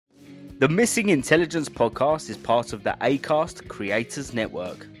The Missing Intelligence podcast is part of the Acast Creators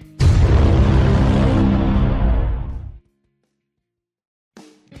Network.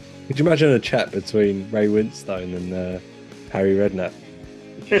 Could you imagine a chat between Ray Winstone and Harry Redknapp?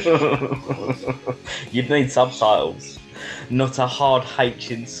 You'd need subtitles, not a hard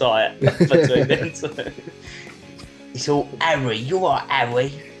H in sight between them two. It's all Harry, you are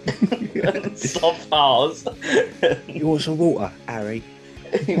Harry. Soft R's. You want some water, Harry?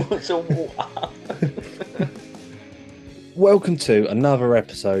 You want some water? Welcome to another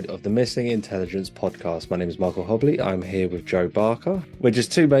episode of the Missing Intelligence podcast. My name is Michael Hobley. I'm here with Joe Barker. We're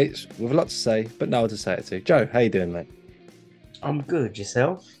just two mates with a lot to say, but no one to say it to. Joe, how you doing, mate? I'm good.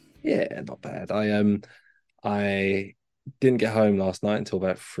 Yourself? Yeah, not bad. I didn't get home last night until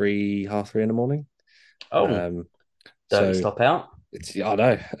about half three in the morning. Don't so stop out. I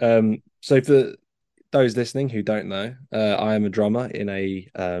know. So for those listening who don't know, I am a drummer in a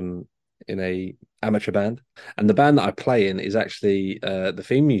amateur band, and the band that I play in is actually the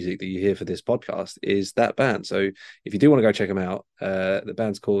theme music that you hear for this podcast is that band. So if you do want to go check them out, the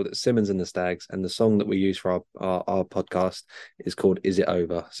band's called Simmons and the Stags, and the song that we use for our podcast is called "Is It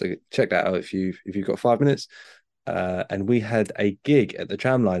Over?" So check that out if you've got 5 minutes. And we had a gig at the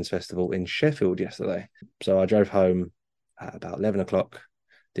Tramlines Festival in Sheffield yesterday. So I drove home at about 11 o'clock.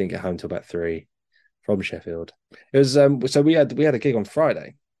 Didn't get home till about 3 from Sheffield. It was so we had a gig on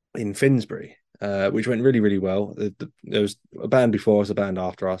Friday in Finsbury, which went really, really well. There was a band before us, a band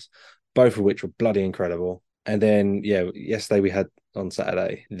after us, both of which were bloody incredible. And then, yesterday we had on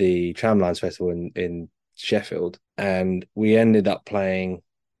Saturday the Tramlines Festival in Sheffield, and we ended up playing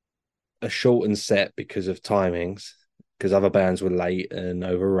a shortened set because of timings, because other bands were late and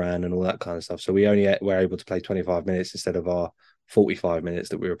overran and all that kind of stuff. So we only were able to play 25 minutes instead of our 45 minutes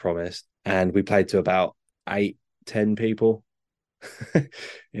that we were promised. And we played to about 8-10 people.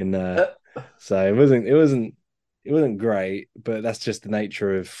 So it wasn't great, but that's just the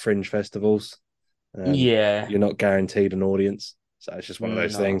nature of fringe festivals. Yeah, you're not guaranteed an audience, so it's just one of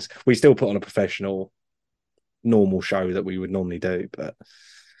those things. We still put on a professional, normal show that we would normally do, but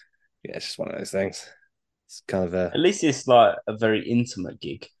yeah, it's just one of those things. It's kind of at least it's like a very intimate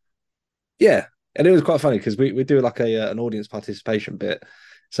gig. Yeah, and it was quite funny because we do like an audience participation bit,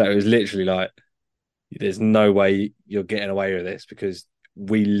 so it was literally like, there's no way you're getting away with this because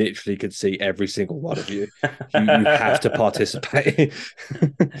we literally could see every single one of you. You have to participate.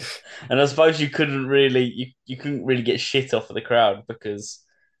 And I suppose you couldn't really get shit off of the crowd because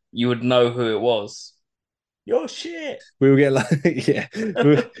you would know who it was. You're shit. We were getting like, yeah,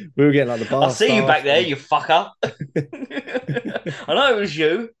 we were getting like the bar. I'll see you back there, you fucker. I know it was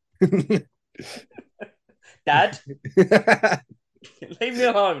you, Dad. Leave me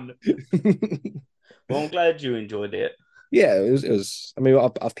alone. Well, I'm glad you enjoyed it. Yeah, it was. I mean,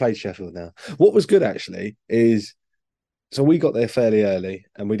 I've played Sheffield now. What was good actually is, so we got there fairly early,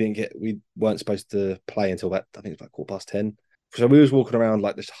 and we weren't supposed to play until about, I think it's about 10:15. So we was walking around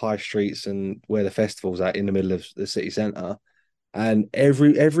like the high streets and where the festival's at in the middle of the city centre, and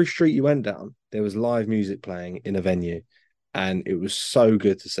every street you went down, there was live music playing in a venue, and it was so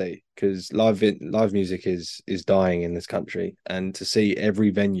good to see because live music is dying in this country, and to see every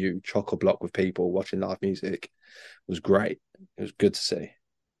venue chock-a-block with people watching live music was great. It was good to see.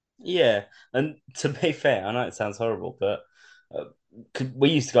 Yeah, and to be fair, I know it sounds horrible, but we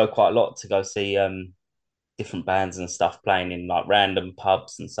used to go quite a lot to go see different bands and stuff playing in like random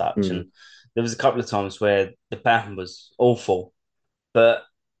pubs and such. And there was a couple of times where the band was awful, but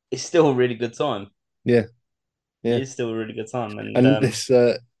it's still a really good time. Yeah. It's still a really good time. And this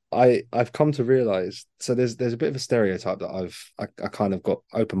I've come to realize, so there's a bit of a stereotype that I kind of got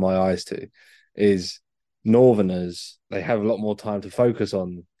open my eyes to, is Northerners, they have a lot more time to focus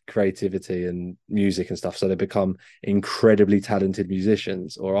on creativity and music and stuff, so they become incredibly talented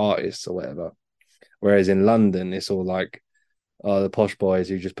musicians or artists or whatever. Whereas in London, it's all like, the posh boys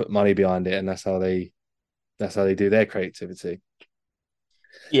who just put money behind it, and that's how they do their creativity.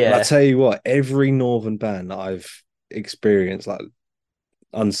 Yeah, and I tell you what, every Northern band that I've experienced, like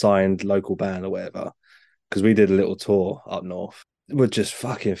unsigned local band or whatever, because we did a little tour up north, were just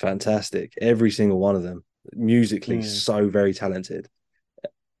fucking fantastic. Every single one of them, musically, so very talented,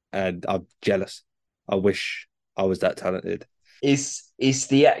 and I'm jealous. I wish I was that talented. It's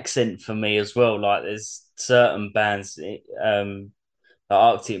the accent for me as well. Like there's certain bands, like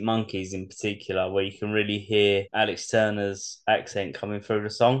Arctic Monkeys in particular, where you can really hear Alex Turner's accent coming through the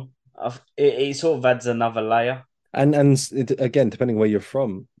song. It sort of adds another layer. And again, depending where you're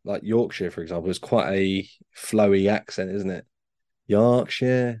from, like Yorkshire, for example, is quite a flowy accent, isn't it?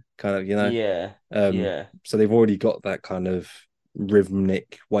 Yorkshire, kind of, Yeah. So they've already got that kind of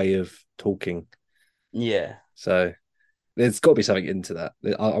rhythmic way of talking. Yeah. So there's got to be something into that.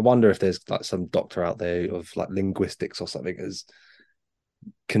 I wonder if there's like some doctor out there of like linguistics or something has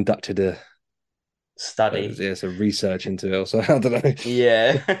conducted Study. some research into it or so. I don't know.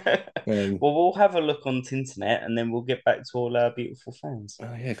 Yeah. Um, Well, we'll have a look on the internet and then we'll get back to all our beautiful fans.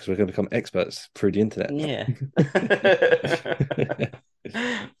 oh yeah, because we're going to become experts through the internet. Yeah.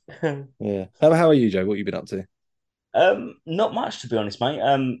 Yeah. How are you, Joe? What have you been up to? Not much to be honest, mate.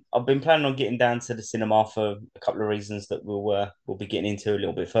 I've been planning on getting down to the cinema for a couple of reasons that we'll be getting into a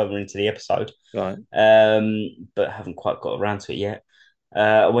little bit further into the episode. Right. But haven't quite got around to it yet.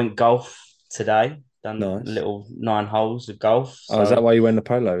 I went golf today, done Nice. little 9 holes of golf. Oh, is that why you wear the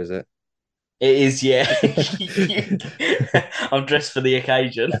polo? Is it? It is, yeah. I'm dressed for the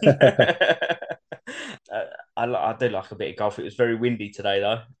occasion. I do like a bit of golf. It was very windy today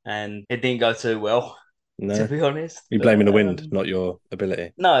though, and it didn't go too well, to No. be honest. You're blaming the wind, not your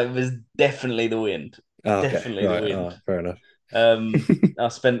ability. No, it was definitely the wind. Oh, okay. Definitely Right. the wind. Oh, fair enough. I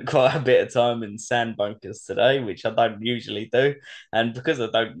spent quite a bit of time in sand bunkers today, which I don't usually do. And because I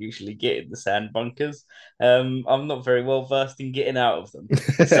don't usually get in the sand bunkers, I'm not very well versed in getting out of them.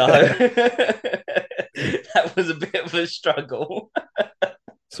 So that was a bit of a struggle.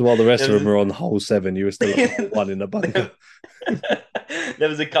 So while the rest of them were on hole 7, you were still on hole 1 in the bunker. There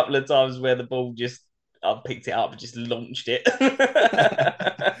was a couple of times where the ball I picked it up and just launched it.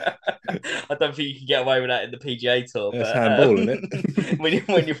 I don't think you can get away with that in the PGA Tour. That's but handball, isn't it?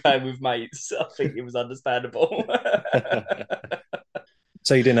 when you're playing with mates, I think it was understandable.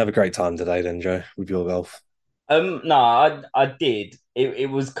 So you didn't have a great time today, then, Joe, with your golf? No, I did. It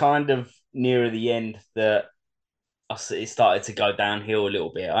was kind of nearer the end that it started to go downhill a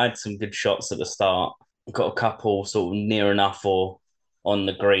little bit. I had some good shots at the start. Got a couple sort of near enough or on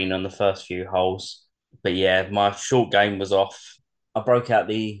the green on the first few holes. But yeah, my short game was off. I broke out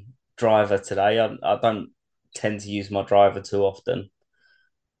the driver today. I don't tend to use my driver too often.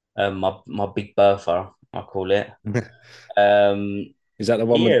 My Big Bertha, I call it. Is that the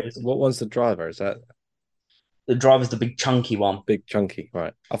one Yeah, what one's the driver? Is that the driver's the big chunky one. big chunky?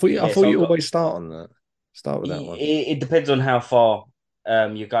 Right. I thought Yeah, you always start on that. Start with that one. It depends on how far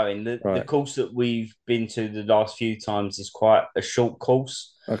you're going. The Right. course that we've been to the last few times is quite a short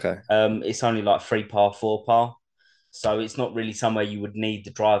course. Okay. It's only like 3 par, 4 par. So it's not really somewhere you would need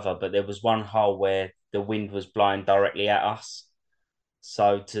the driver, but there was one hole where the wind was blowing directly at us.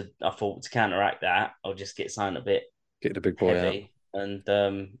 So I thought to counteract that, I'll just get something a bit Get the big boy out. heavy. And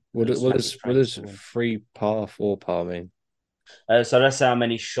What does 3 par, 4 par mean? so that's how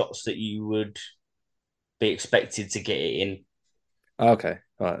many shots that you would be expected to get it in. Okay.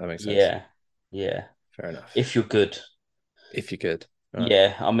 All right, that makes sense. Yeah, yeah. Fair enough. If you're good. If you could. Right.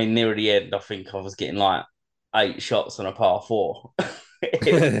 Yeah, I mean, near the end, I think I was getting like 8 shots on a par 4.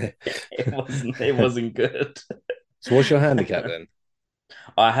 It wasn't good. So what's your handicap then?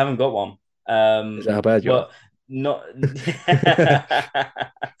 I haven't got one. Is that how bad you are? Not.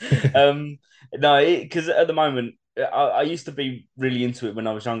 No, because at the moment, I used to be really into it when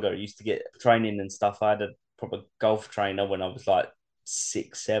I was younger. I used to get training and stuff. I had a proper golf trainer when I was like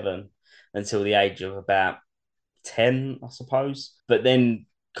 6, 7, until the age of about 10, I suppose. But then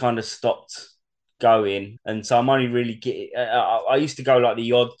kind of stopped going, and so I'm only really getting. I used to go like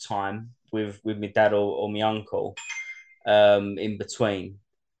the odd time with my dad or my uncle, in between,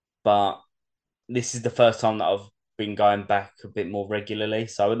 but this is the first time that I've been going back a bit more regularly.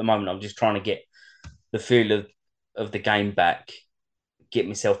 So at the moment, I'm just trying to get the feel of the game back, get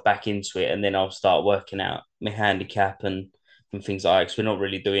myself back into it, and then I'll start working out my handicap and things like that. Because we're not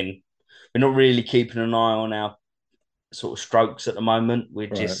really keeping an eye on our sort of strokes at the moment. We're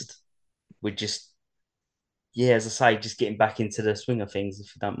just, yeah, as I say, just getting back into the swing of things,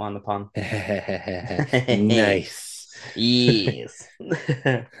 if you don't mind the pun. Nice. Yes.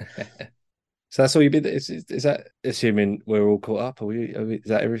 So that's all you've been. Is that assuming we're all caught up? Is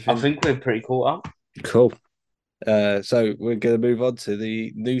that everything? I think we're pretty caught up. Cool. So we're going to move on to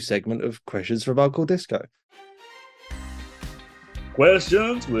the new segment of questions from Uncle Disco.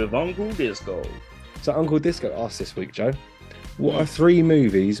 Questions with Uncle Disco. So Uncle Disco asked this week, Joe, what are 3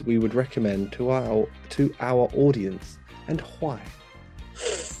 movies we would recommend to our audience and why?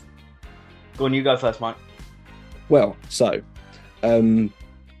 Go on, you go first, Mike. Well, so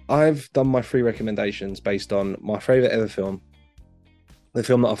I've done my 3 recommendations based on my favourite ever film, the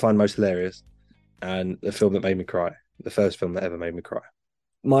film that I find most hilarious, and the film that made me cry, the first film that ever made me cry.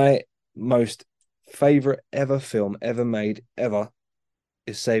 My most favourite ever film ever made, ever,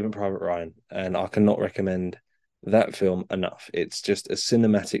 is Saving Private Ryan, and I cannot recommend that film enough. It's just a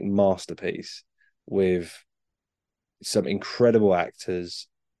cinematic masterpiece with some incredible actors,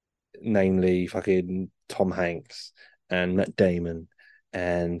 namely fucking Tom Hanks and Matt Damon,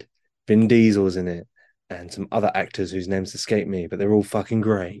 and Vin Diesel's in it, and some other actors whose names escape me, but they're all fucking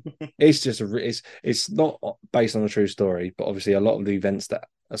great. It's just it's not based on a true story, but obviously a lot of the events that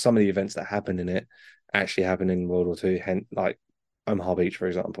some of the events that happened in it actually happened in World War II, like Omaha Beach, for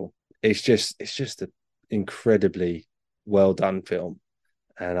example. It's just an incredibly well done film,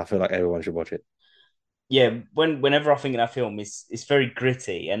 and I feel like everyone should watch it. Yeah, whenever I think of that film, it's very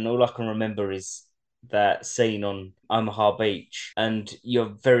gritty, and all I can remember is that scene on Omaha Beach, and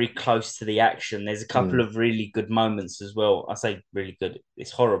you're very close to the action. There's a couple Mm. of really good moments as well. I say really good;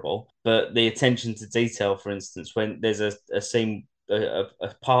 it's horrible, but the attention to detail, for instance, when there's a scene, a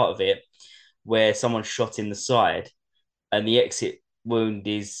part of it where someone's shot in the side, and the exit wound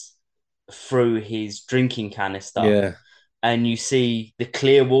is through his drinking canister, Yeah, and you see the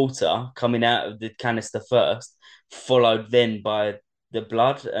clear water coming out of the canister first, followed then by the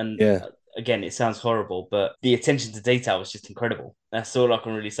blood. And yeah, again, it sounds horrible, but the attention to detail was just incredible. That's all I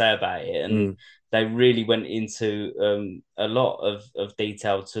can really say about it. And mm, they really went into a lot of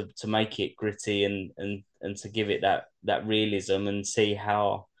detail to make it gritty and to give it that realism and see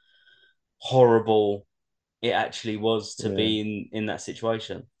how horrible it actually was to yeah. be in that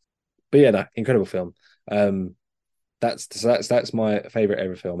situation. But yeah, no, incredible film. Um, that's my favorite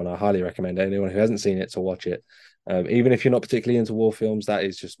ever film, and I highly recommend anyone who hasn't seen it to watch it. Even if you're not particularly into war films, that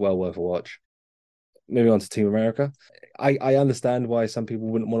is just well worth a watch. Moving on to Team America, I understand why some people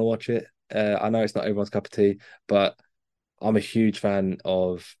wouldn't want to watch it. I know it's not everyone's cup of tea, but I'm a huge fan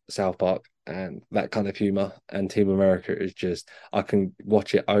of South Park and that kind of humor. And Team America is just I can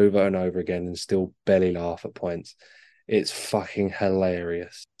watch it over and over again and still belly laugh at points. It's fucking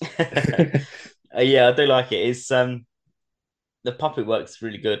hilarious. Yeah, I do like it. It's the puppet works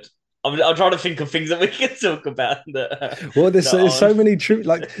really good. I'm trying to think of things that we can talk about Well, there's, that there's aren't so many true.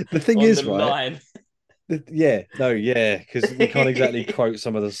 Like the thing on the is, right? line. Yeah, no, yeah, because we can't exactly quote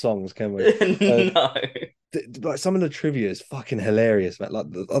some of the songs, can we? No. Like some of the trivia is fucking hilarious, man. Like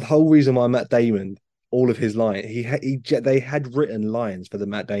the whole reason why Matt Damon, all of his line, they had written lines for the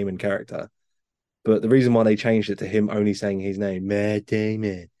Matt Damon character, but the reason why they changed it to him only saying his name, Matt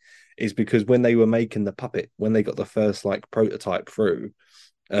Damon, is because when they were making the puppet, when they got the first like prototype through,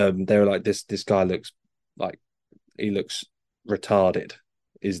 they were like, this guy looks like he looks retarded,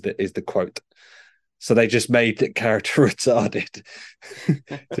 is the quote. So they just made the character retarded.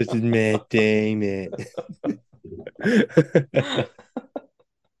 Just Matt Damon.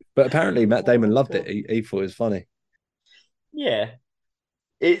 But apparently Matt Damon Oh loved it. God. He thought it was funny. Yeah,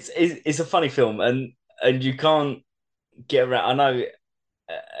 it's a funny film, and you can't get around. I know.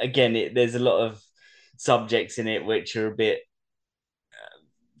 Again, there's a lot of subjects in it which are a bit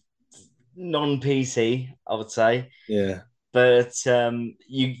non PC, I would say. Yeah, But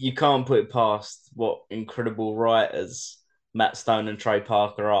you can't put it past what incredible writers Matt Stone and Trey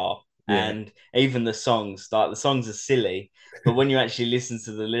Parker are, yeah, and even the songs. Like the songs are silly, but when you actually listen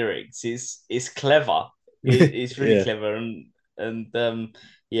to the lyrics, it's clever. It's really yeah, clever, and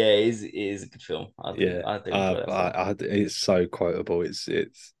yeah, it is a good film. yeah. I do enjoy that film. It's so quotable. It's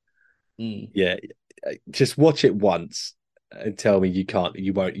Mm. yeah. Just watch it once and tell me you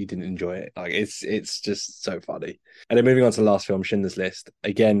didn't enjoy it. Like it's just so funny. And then moving on to the last film, Schindler's List.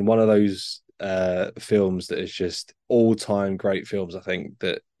 Again, one of those films that is just all time great films. I think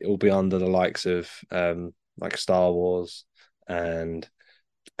that it will be under the likes of like Star Wars and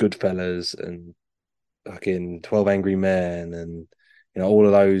Goodfellas and fucking 12 Angry Men and all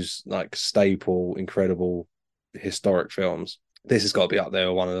of those like staple, incredible historic films. This has got to be up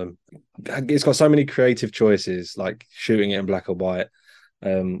there, one of them. It's got so many creative choices, like shooting it in black or white,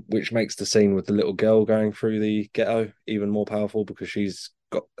 which makes the scene with the little girl going through the ghetto even more powerful because she's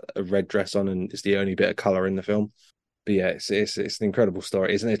got a red dress on and it's the only bit of color in the film. But yeah, it's an incredible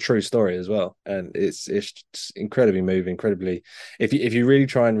story. It's a true story as well, and it's just incredibly moving. Incredibly, if you really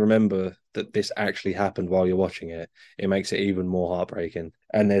try and remember that this actually happened while you're watching it, it makes it even more heartbreaking.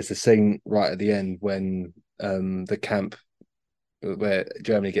 And there's the scene right at the end when the camp where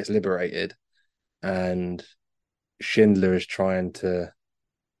Germany gets liberated, and Schindler is trying to.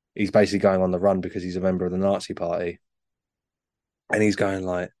 He's basically going on the run because he's a member of the Nazi party, and he's going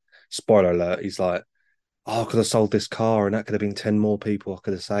like, spoiler alert, he's like, oh, I could have sold this car and that could have been 10 more people I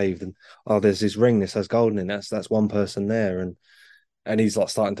could have saved. And oh, there's this ring, this has gold in it. That's one person there. And he's like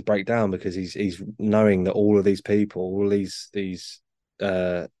starting to break down because he's knowing that all of these people,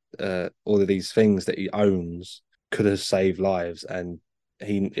 uh all of these things that he owns could have saved lives. And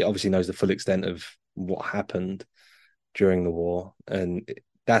he obviously knows the full extent of what happened during the war. And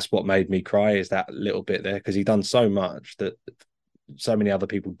that's what made me cry, is that little bit there, because he done so much that so many other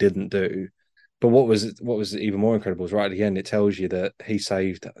people didn't do. But what was even more incredible is right at the end, it tells you that he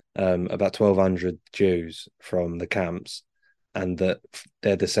saved about 1,200 Jews from the camps, and that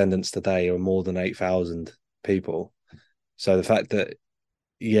their descendants today are more than 8,000 people. So the fact that,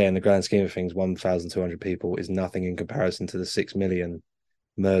 yeah, in the grand scheme of things, 1,200 people is nothing in comparison to the 6 million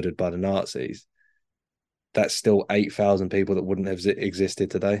murdered by the Nazis. That's still 8,000 people that wouldn't have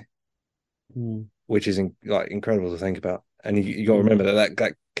existed today, which is incredible to think about. And you got to remember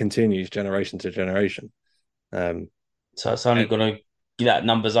that continues generation to generation. So it's only going to, that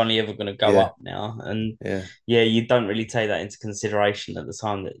number's only ever going to go up now. And you don't really take that into consideration at the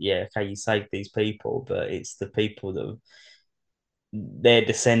time that, okay, you saved these people, but it's the people that their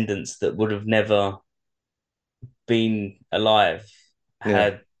descendants that would have never been alive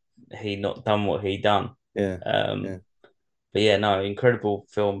had he not done what he done. But no, incredible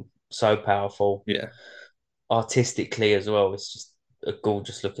film, so powerful. Artistically as well, it's just a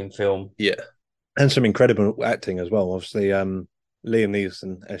gorgeous looking film. And some incredible acting as well. Obviously, Liam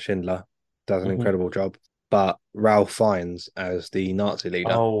Neeson as Schindler does an incredible job, but Ralph Fiennes as the Nazi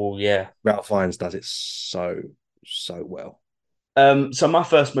leader. Oh yeah, Ralph Fiennes does it so well. So my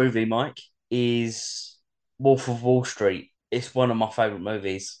first movie, Mike, is Wolf of Wall Street. It's one of my favorite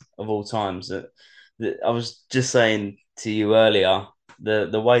movies of all times. That I was just saying to you earlier,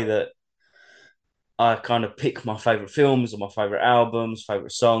 the way that I kind of pick my favorite films or my favorite albums,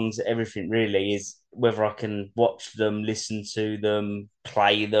 favorite songs, everything really is whether I can watch them, listen to them,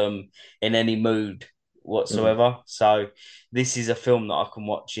 play them in any mood whatsoever. So this is a film that I can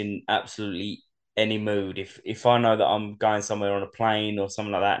watch in absolutely any mood. If I know that I'm going somewhere on a plane or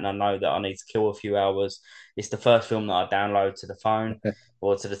something like that, and I know that I need to kill a few hours, it's the first film that I download to the phone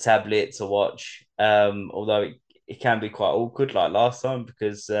or to the tablet to watch. Although it can be quite awkward, like last time,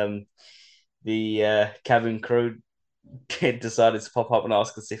 because the cabin crew decided to pop up and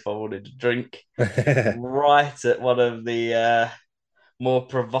ask us if I wanted a drink right at one of the more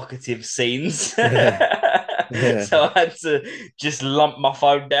provocative scenes. So I had to just lump my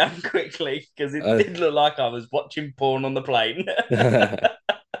phone down quickly because it did look like I was watching porn on the plane.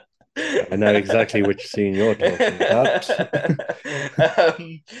 I know exactly which scene you're talking about.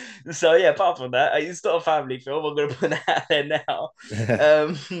 So apart from that, it's not a family film. I'm going to put that out there now.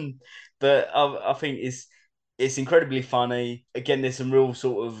 But I think it's incredibly funny. Again, there's some real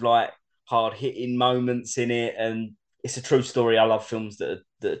sort of like hard hitting moments in it, and it's a true story. I love films that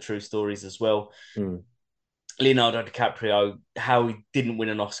are true stories as well. Leonardo DiCaprio, how he didn't win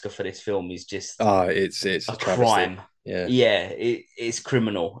an Oscar for this film is just it's a crime. It's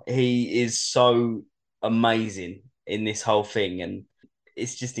criminal. He is so amazing in this whole thing, and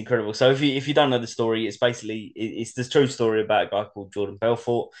it's just incredible. So if you don't know the story, it's basically it's the true story about a guy called Jordan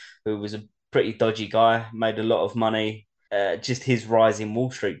Belfort, who was a pretty dodgy guy, made a lot of money, just his rise in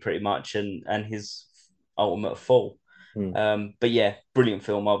Wall Street pretty much, and his ultimate fall. But brilliant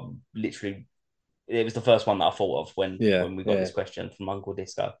film. It was the first one that I thought of when we got this question from Uncle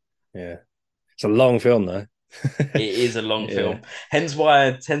Disco. It's a long film though. It is a long film, hence why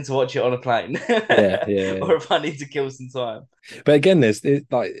I tend to watch it on a plane. Or if I need to kill some time. But again, there's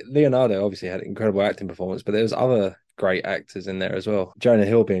like Leonardo obviously had an incredible acting performance, but there's other great actors in there as well. Jonah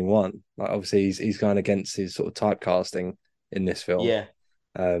Hill being one. Like obviously he's going against his sort of typecasting in this film.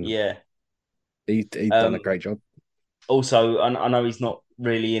 He's done a great job. Also, I know he's not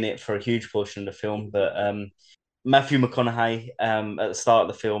really in it for a huge portion of the film, but Matthew McConaughey at the start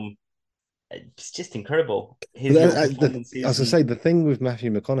of the film, it's just incredible. His performances. I was gonna say, the thing with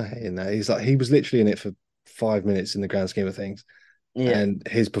Matthew McConaughey in that, he's like, he was literally in it for 5 minutes in the grand scheme of things, and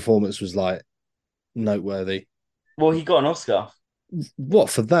his performance was like noteworthy. Well, he got an Oscar. What,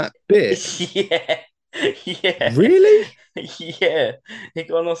 for that bit? Yeah. Really? Yeah, he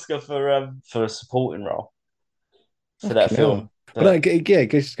got an Oscar for a supporting role for that film. But it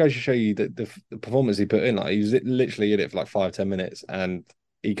goes to show you that the performance he put in, like he was literally in it for like 5-10 minutes, and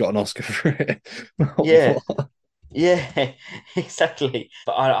he got an Oscar for it. Yeah, exactly.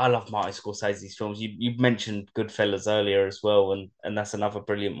 But I love Martin Scorsese's films. You mentioned Goodfellas earlier as well, and that's another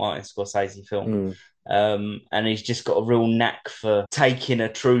brilliant Martin Scorsese film. And he's just got a real knack for taking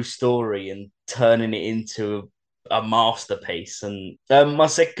a true story and turning it into a masterpiece. And my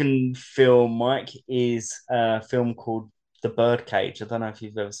second film, Mike, is a film called The Birdcage. I don't know if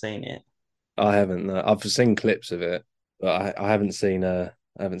you've ever seen it. I haven't. I've seen clips of it, but I haven't seen the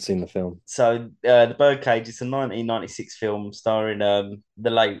film. So The Birdcage is a 1996 film starring the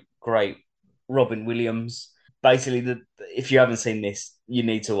late great Robin Williams. Basically, if you haven't seen this, you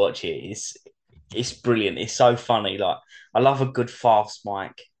need to watch it. it's brilliant. It's so funny. Like I love a good farce,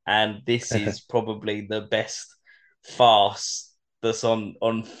 Mike, and this is probably the best farce that's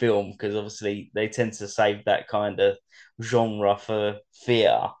on film because obviously they tend to save that kind of genre for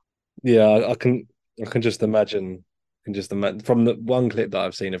theatre. Yeah, I can just imagine. I can just imagine from the one clip that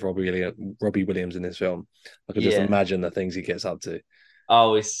I've seen of Robbie Williams in this film. I can just Yeah. imagine the things he gets up to.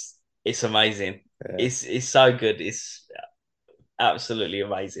 Oh, it's amazing. Yeah. It's so good. It's absolutely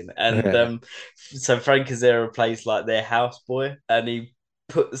amazing. And Yeah. so Frank Azera plays like their houseboy, and he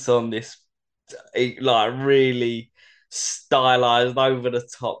puts on this like really stylized, over the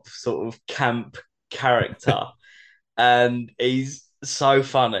top sort of camp character, and he's so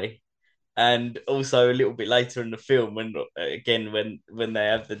funny. And also a little bit later in the film, when again when they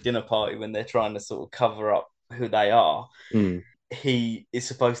have the dinner party, when they're trying to sort of cover up who they are, Mm. he is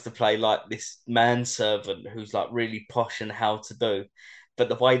supposed to play like this manservant who's like really posh and how to do. But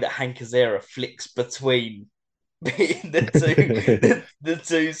the way that Hank Azaria flicks between the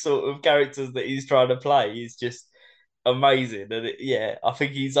two sort of characters that he's trying to play is just amazing. And yeah, I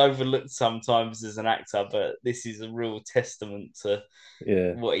think he's overlooked sometimes as an actor, but this is a real testament to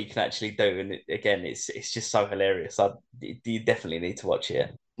Yeah. what he can actually do. And again, it's just so hilarious. You definitely need to watch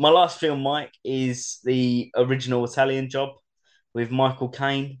it. My last film, Mike, is the original Italian Job with Michael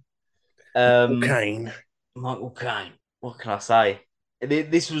Caine. Cocaine. Michael Caine. What can I say?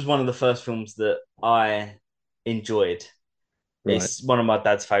 This was one of the first films that I enjoyed. Right. It's one of my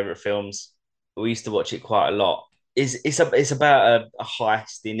dad's favorite films. We used to watch it quite a lot. It's about a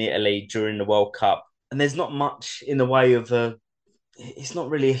heist in Italy during the World Cup, and there's not much in the way of a. It's not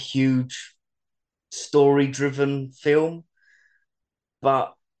really a huge story-driven film,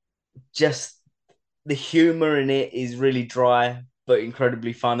 but just the humor in it is really dry but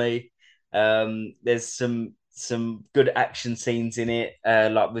incredibly funny. There's some good action scenes in it,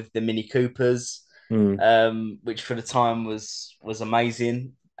 like with the Mini Coopers, Mm. which for the time was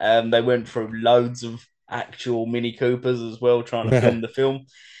amazing. They went through loads of actual Mini Coopers as well, trying to film the film.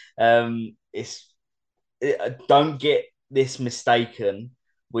 Don't get this mistaken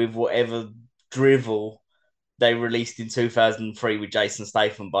with whatever drivel they released in 2003 with Jason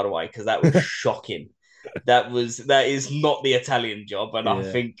Statham, by the way, because that was shocking. That is not the Italian Job, and I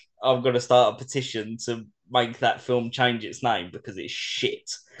Yeah. think I'm going to start a petition to make that film change its name because it's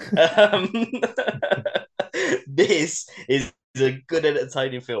shit. Um, this is a good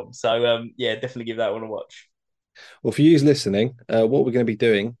entertaining film, so yeah, definitely give that one a watch. Well, for you listening, what we're going to be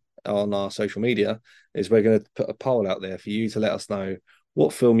doing on our social media is we're going to put a poll out there for you to let us know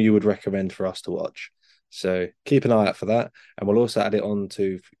what film you would recommend for us to watch. So keep an eye out for that, and we'll also add it on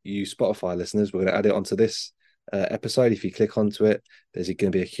to you Spotify listeners. We're going to add it onto this episode. If you click onto it, there's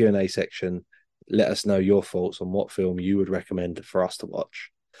going to be a Q&A section. Let us know your thoughts on what film you would recommend for us to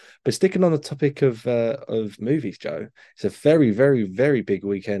watch. But sticking on the topic of movies, Joe, it's a very, very, very big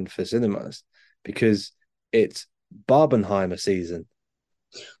weekend for cinemas because it's Barbenheimer season.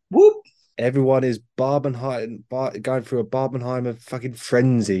 Whoop! Everyone is going through a Barbenheimer fucking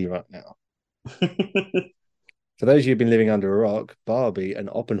frenzy right now. For those of you who've been living under a rock, Barbie and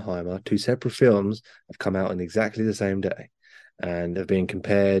Oppenheimer, two separate films, have come out on exactly the same day and have been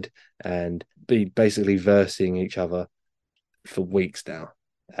compared and be basically versing each other for weeks now.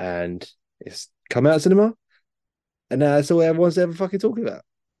 And it's come out of cinema, and now that's all everyone's ever fucking talking about.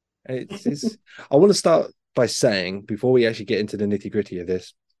 It's I want to start by saying, before we actually get into the nitty-gritty of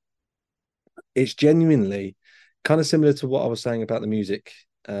this, it's genuinely kind of similar to what I was saying about the music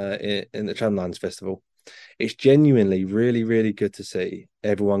in the Tramlines Festival. It's genuinely really, really good to see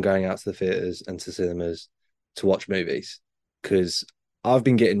everyone going out to the theatres and to cinemas to watch movies, because I've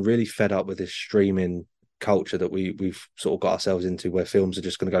been getting really fed up with this streaming culture that we've sort of got ourselves into, where films are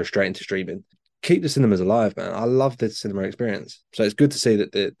just going to go straight into streaming. Keep the cinemas alive, man. I love the cinema experience. So it's good to see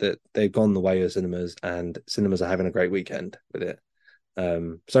that they've gone the way of cinemas, and cinemas are having a great weekend with it.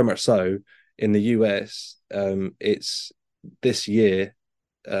 So much so in the US, it's this year,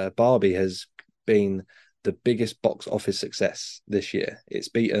 Barbie has been the biggest box office success this year. It's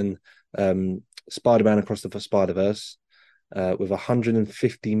beaten Spider-Man Across the Spider-Verse with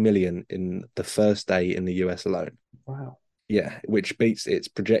 150 million in the first day in the US alone. Wow. Yeah, which beats its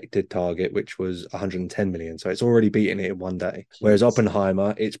projected target, which was 110 million. So it's already beaten it in one day. Jeez. Whereas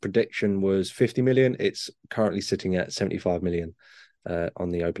Oppenheimer, its prediction was 50 million. It's currently sitting at 75 million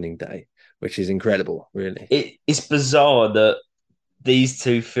on the opening day, which is incredible, really. It's bizarre that these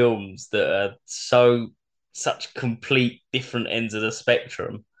two films that are such complete different ends of the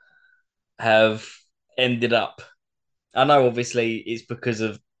spectrum have ended up. I know obviously it's because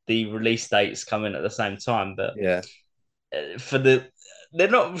of the release dates coming at the same time, but Yeah. for the they're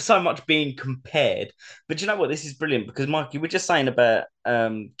not so much being compared. But you know what? This is brilliant because Mike, you were just saying about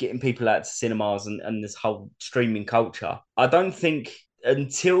getting people out to cinemas and this whole streaming culture. I don't think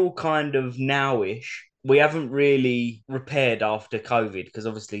until kind of nowish we haven't really repaired after COVID because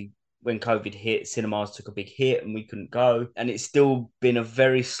obviously when COVID hit, cinemas took a big hit and we couldn't go. And it's still been a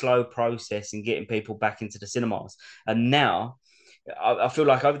very slow process in getting people back into the cinemas. And now I feel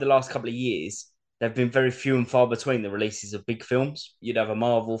like over the last couple of years, there have been very few and far between the releases of big films. You'd have a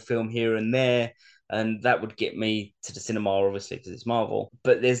Marvel film here and there, and that would get me to the cinema, obviously, because it's Marvel.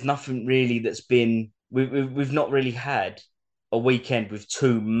 But there's nothing really that's been, we've not really had a weekend with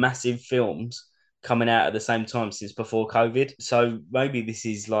two massive films coming out at the same time since before COVID. So maybe this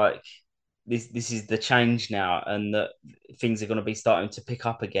is like this is the change now, and that things are going to be starting to pick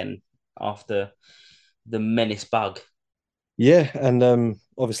up again after the menace bug. Yeah, and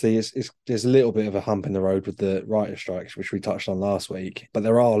obviously it's there's a little bit of a hump in the road with the writer strikes, which we touched on last week. But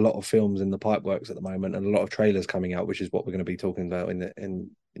there are a lot of films in the pipeworks at the moment, and a lot of trailers coming out, which is what we're going to be talking about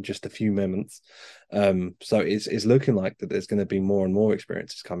in just a few moments. So it's looking like that there's going to be more and more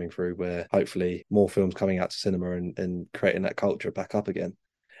experiences coming through, where hopefully more films coming out to cinema and creating that culture back up again.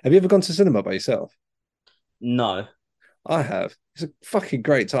 Have you ever gone to cinema by yourself? No. I have. It's a fucking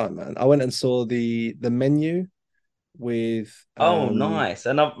great time, man. I went and saw the Menu with Oh, nice.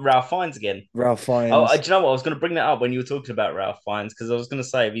 And Ralph Fiennes again. Ralph Oh, Fiennes. do you know what? I was going to bring that up when you were talking about Ralph Fiennes because I was going to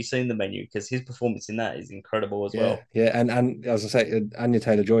say, have you seen the menu? Because his performance in that is incredible as Yeah, well. yeah, and as I say, Anya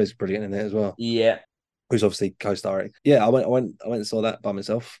Taylor-Joy is brilliant in it as well. Yeah. Who's obviously co-starring. Yeah, I went and saw that by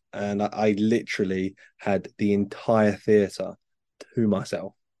myself, and I literally had the entire theater to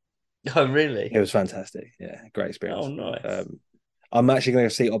myself. Oh, really? It was fantastic. Yeah, great Oh, experience. nice. I'm actually going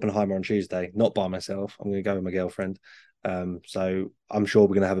to see Oppenheimer on Tuesday, not by myself. I'm going to go with my girlfriend. So I'm sure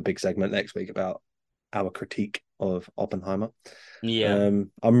we're going to have a big segment next week about our critique of Oppenheimer. Yeah.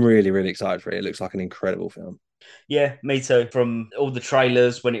 I'm really, really excited for it. It looks like an incredible film. Yeah, me too. From all the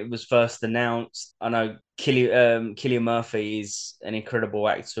trailers when it was first announced, I know Killian Murphy is an incredible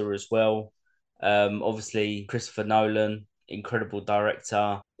actor as well. Obviously, Christopher Nolan, incredible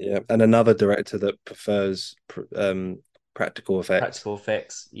director. Yeah, and another director that prefers practical effects. Practical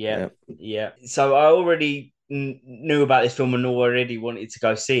effects. Yeah, Yeah. yeah. So I already knew about this film and already wanted to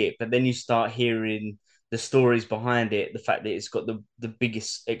go see it, but then you start hearing the stories behind it, the fact that it's got the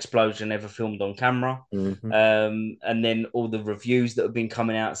biggest explosion ever filmed on camera, Mm-hmm. and then all the reviews that have been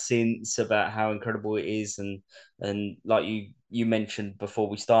coming out since about how incredible it is, and like you mentioned before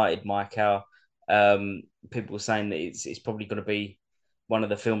we started, Mike, how people were saying that it's probably going to be one of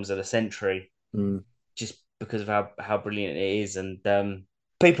the films of the century Mm. just because of how brilliant it is. And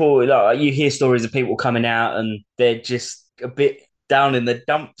people, like, you hear stories of people coming out and they're just a bit down in the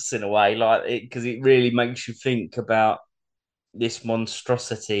dumps in a way, like it because it really makes you think about this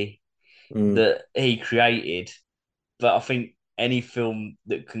monstrosity Mm. that he created. But I think any film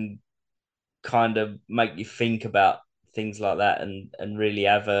that can kind of make you think about things like that and really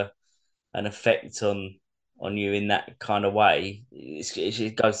have an effect on you in that kind of way,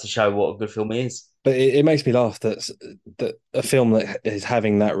 it goes to show what a good film is. But it makes me laugh that a film that is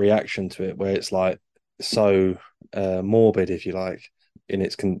having that reaction to it, where it's like so morbid, if you like, in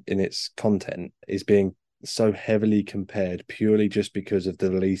its content, is being so heavily compared purely just because of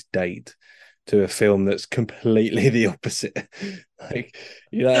the release date to a film that's completely the opposite. Like,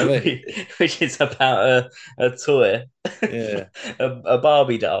 you know what I mean? Which is about a toy, Yeah. a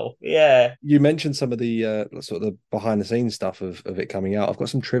Barbie doll. Yeah. You mentioned some of the sort of the behind the scenes stuff of it coming out. I've got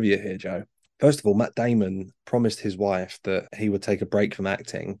some trivia here, Joe. First of all, Matt Damon promised his wife that he would take a break from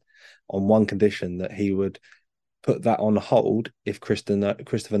acting on one condition, that he would put that on hold if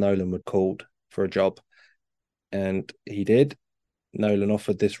Christopher Nolan would called for a job. And he did. Nolan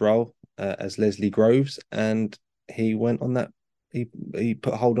offered this role as Leslie Groves, and he went on that. He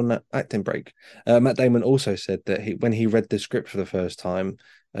put a hold on that acting break. Matt Damon also said that when he read the script for the first time,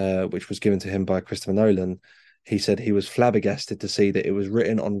 which was given to him by Christopher Nolan, he said he was flabbergasted to see that it was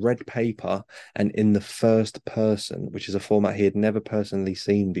written on red paper and in the first person, which is a format he had never personally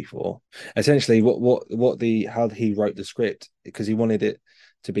seen before. Essentially, how he wrote the script, because he wanted it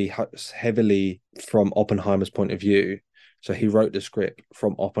to be heavily from Oppenheimer's point of view. So he wrote the script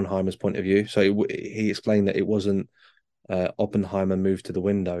from Oppenheimer's point of view. So he explained that it wasn't Oppenheimer moved to the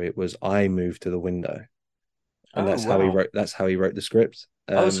window; it was I moved to the window, and Oh wow. That's how he wrote the script.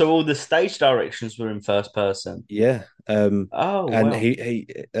 Oh, so all the stage directions were in first person. Yeah. Oh And wow. he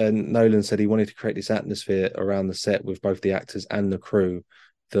Nolan said he wanted to create this atmosphere around the set with both the actors and the crew,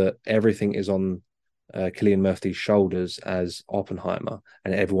 that everything is on Cillian Murphy's shoulders as Oppenheimer,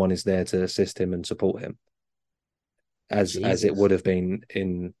 and everyone is there to assist him and support him. as it Jesus. would have been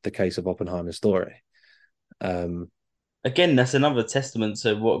in the case of Oppenheimer's story. Um, Again, that's another testament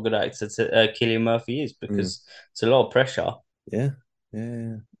to what a good actor Cillian Murphy is, mm, because it's a lot of pressure. yeah,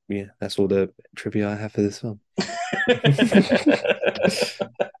 yeah, yeah. That's all the trivia I have for this film.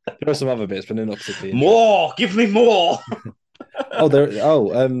 There are some other bits, but they're not particularly interesting. More, give me more. Oh, there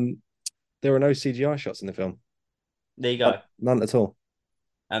are no CGI shots in the film. There you go. None at all.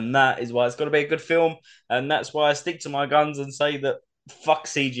 And that is why it's got to be a good film. And that's why I stick to my guns and say that fuck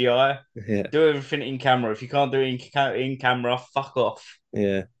CGI. Yeah, Do everything in camera. If you can't do it in camera, fuck off.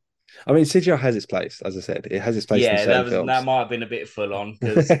 yeah. I mean, CGI has its place, as I said. It has its place in Yeah, certain that films. might have been a bit full on,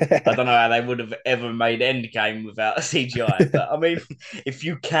 because I don't know how they would have ever made Endgame without a CGI. But I mean, if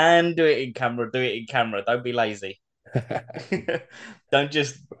you can do it in camera, do it in camera. Don't be lazy. Don't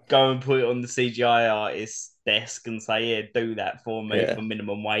just go and put it on the CGI artist's desk and say, "Yeah, do that for me Yeah. for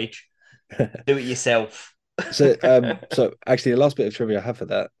minimum wage." Do it yourself. So actually, the last bit of trivia I have for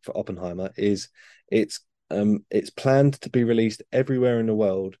that for Oppenheimer is it's planned to be released everywhere in the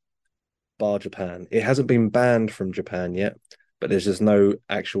world, bar Japan. It hasn't been banned from Japan yet, but there's just no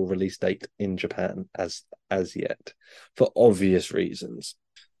actual release date in Japan as yet, for obvious reasons.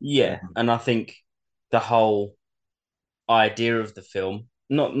 Yeah, and I think the whole idea of the film,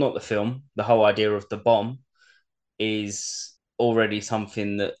 not the film, the whole idea of the bomb is already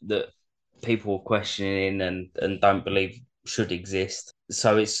something that people are questioning and don't believe should exist.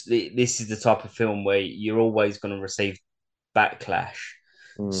 So this is the type of film where you're always going to receive backlash.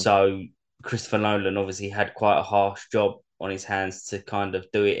 Mm. So Christopher Nolan obviously had quite a harsh job on his hands to kind of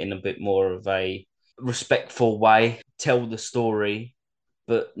do it in a bit more of a respectful way, tell the story,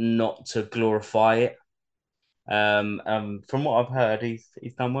 but not to glorify it. From what I've heard,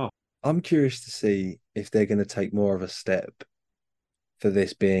 he's done well. I'm curious to see if they're going to take more of a step for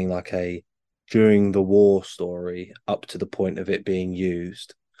this being like a during the war story up to the point of it being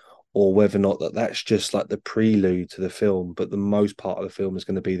used, or whether or not that's just like the prelude to the film, but the most part of the film is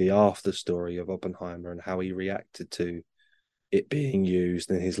going to be the after story of Oppenheimer and how he reacted to it being used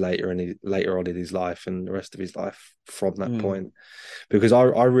in his later on in his life and the rest of his life from that point. Because I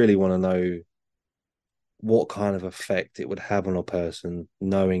really want to know what kind of effect it would have on a person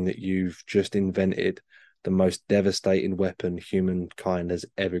knowing that you've just invented the most devastating weapon humankind has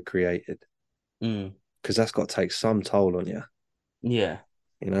ever created. Because that's got to take some toll on you. Yeah.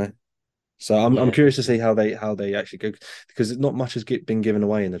 You know? So I'm curious to see how they actually go, because not much has been given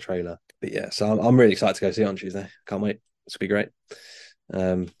away in the trailer. But yeah, so I'm really excited to go see it on Tuesday. Can't wait. It's gonna be great.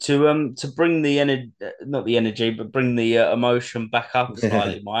 To bring the energy, not the energy, but bring the emotion back up Yeah.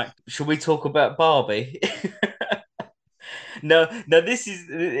 slightly, Mike. Should we talk about Barbie? No, no. This is.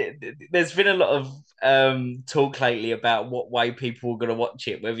 There's been a lot of talk lately about what way people are going to watch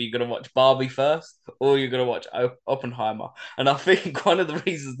it. Whether you're going to watch Barbie first or you're going to watch Oppenheimer. And I think one of the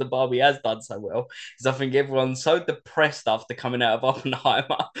reasons the Barbie has done so well is I think everyone's so depressed after coming out of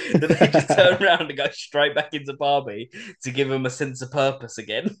Oppenheimer that they just turn around and go straight back into Barbie to give them a sense of purpose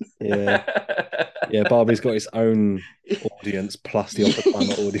again. Yeah. Yeah, Barbie's got its own audience plus the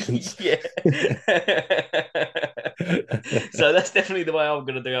Oppenheimer audience. Yeah. So that's definitely the way I'm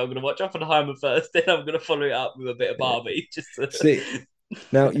going to do it. I'm going to watch Oppenheimer first, then I'm going to follow it up with a bit of Barbie. Just to... See,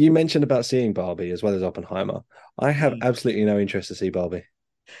 now you mentioned about seeing Barbie as well as Oppenheimer. I have absolutely no interest to see Barbie.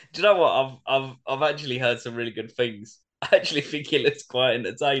 Do you know what? I've actually heard some really good things. I actually think it looks quite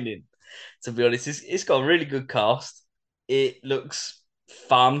entertaining. To be honest, it's got a really good cast. It looks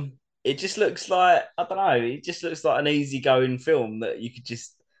fun. It just looks like, I don't know. It just looks like an easygoing film that you could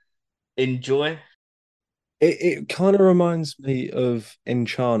just enjoy. It kind of reminds me of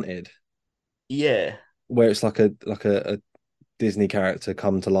Enchanted, Yeah, where it's like a Disney character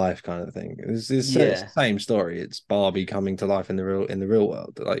come to life kind of thing. It's the yeah. same story. It's Barbie coming to life in the real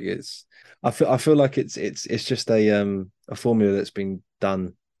world. Like I feel like it's just a formula that's been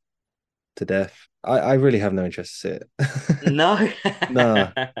done to death. I really have no interest to see it. No.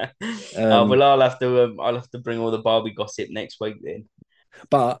 No. Oh, well, I'll have to bring all the Barbie gossip next week then.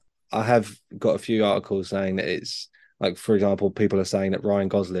 But I have got a few articles saying that it's like, for example, people are saying that Ryan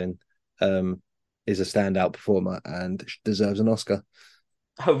Gosling um, is a standout performer and deserves an Oscar.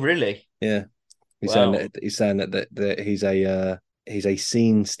 Oh, really? Yeah, Wow. he's saying that he's a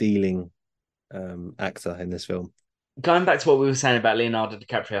scene stealing actor in this film. Going back to what we were saying about Leonardo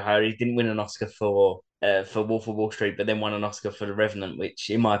DiCaprio, how he didn't win an Oscar for Wolf of Wall Street, but then won an Oscar for The Revenant, which,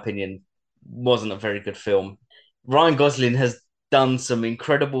 in my opinion, wasn't a very good film. Ryan Gosling has done some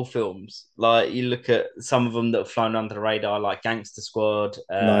incredible films. Like, you look at some of them that have flown under the radar, like Gangster Squad,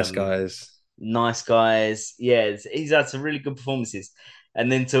 Nice Guys. Nice Guys. Yeah, he's had some really good performances.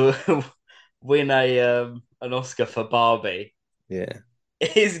 And then to win an Oscar for Barbie, Yeah.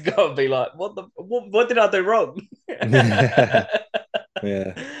 he's got to be like, what did I do wrong?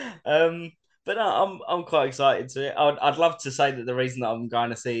 Yeah. um, but no, I'm quite excited to it. I'd love to say that the reason that I'm going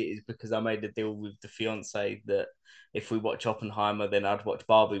to see it is because I made a deal with the fiance that if we watch Oppenheimer, then I'd watch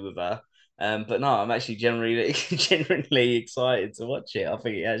Barbie with her. But no, I'm actually genuinely excited to watch it. I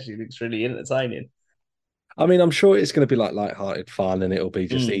think it actually looks really entertaining. I mean, I'm sure it's going to be like light-hearted fun and it'll be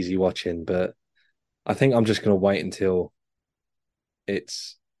just Mm. easy watching, but I think I'm just going to wait until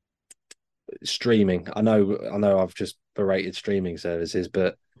it's streaming. I know I've just berated streaming services,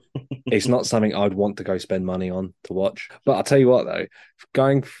 but it's not something I'd want to go spend money on to watch. But I'll tell you what though,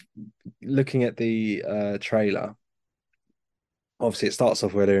 going looking at the trailer, obviously it starts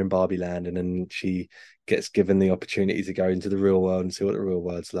off where they're in Barbie Land and then she gets given the opportunity to go into the real world and see what the real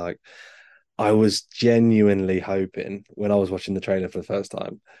world's like. I was genuinely hoping when I was watching the trailer for the first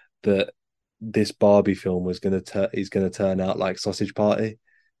time that this Barbie film was gonna turn out like Sausage Party,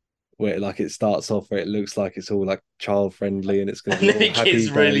 where like it starts off where it looks like it's all like child friendly and it's gonna And be then all it gets happy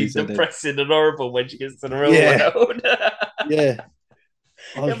really days and then depressing and horrible when she gets to the real yeah, world. yeah.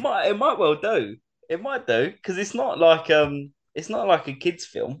 I was, It might well do. It might do because it's not like a kids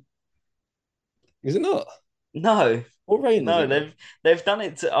film. is it not? No, What rating is no, it on? they've done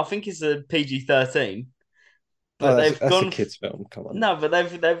it. I think it's a PG-13, Oh, but they've that's a gone. kids film. Come on. No, but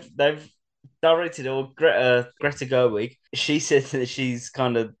they've directed or Greta Gerwig. She said that she's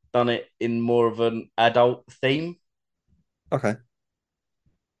kind of done it in more of an adult theme, Okay.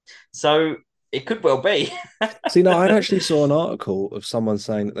 so it could well be. See, no, I actually saw an article of someone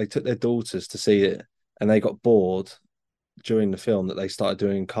saying that they took their daughters to see it and they got bored during the film that they started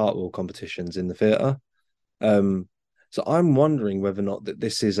doing cartwheel competitions in the theatre. Um, so I'm wondering whether or not that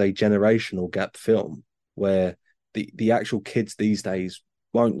this is a generational gap film where the actual kids these days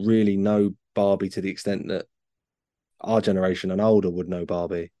won't really know Barbie to the extent that our generation and older would know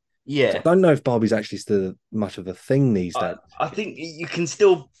Barbie. So Yeah, I don't know if Barbie's actually still much of a thing these days. I think you can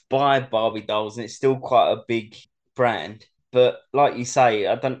still buy Barbie dolls, and it's still quite a big brand. But like you say,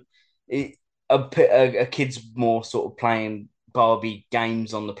 I don't. It, a kid's more sort of playing Barbie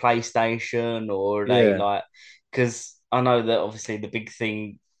games on the PlayStation, or are they Yeah, like? Because I know that obviously the big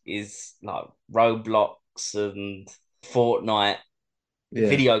thing is like Roblox and Fortnite yeah.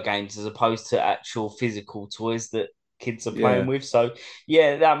 video games as opposed to actual physical toys that kids are playing Yeah, with. So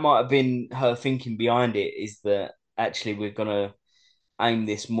yeah, that might have been her thinking behind it is that actually we're gonna aim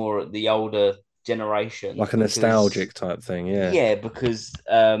this more at the older generation like a because nostalgic type thing. Yeah, yeah, because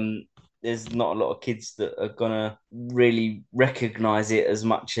there's not a lot of kids that are gonna really recognize it as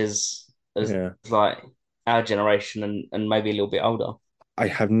much as yeah. like our generation and maybe a little bit older. I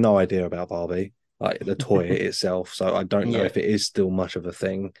have no idea about Barbie, like the toy itself. So I don't know Yeah. if it is still much of a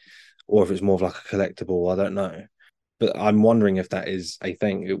thing or if it's more of like a collectible. I don't know. But I'm wondering if that is a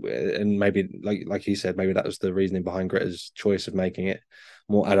thing. And maybe like you said, maybe that was the reasoning behind Greta's choice of making it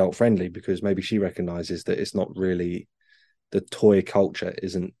more adult friendly because maybe she recognizes that it's not really the toy culture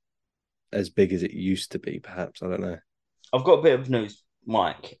isn't as big as it used to be, perhaps. I don't know. I've got a bit of news,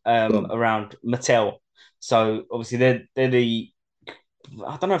 Mike, Go around Mattel. So obviously they're the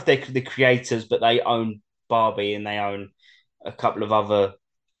I don't know if they're the creators, but they own Barbie and they own a couple of other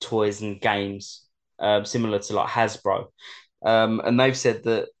toys and games, similar to like Hasbro. And they've said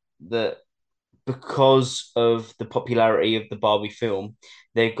that because of the popularity of the Barbie film,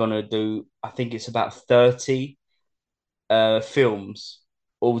 they're gonna do I think it's about 30 films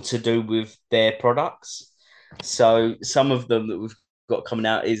all to do with their products. So some of them that we've got coming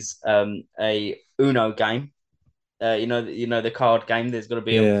out is a Uno game. You know the card game. There's going to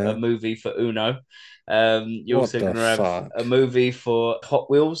be a Yeah. movie for Uno. You're What also the going to have a fuck? movie for Hot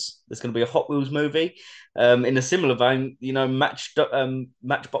Wheels. There's going to be a Hot Wheels movie. In a similar vein, you know,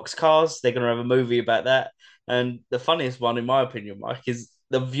 Matchbox cars. They're going to have a movie about that. And the funniest one, in my opinion, Mike, is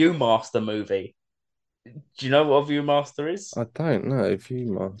the Viewmaster movie. Do you know what a Viewmaster is? I don't know if you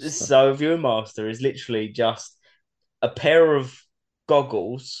master. So a Viewmaster is literally just a pair of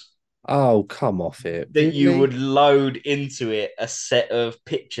goggles Oh, come off it. that you Really? would load into it a set of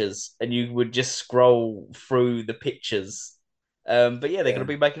pictures and you would just scroll through the pictures. But yeah, they're going Yeah. to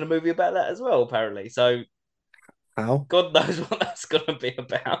be making a movie about that as well, apparently. So How? God knows what that's going to be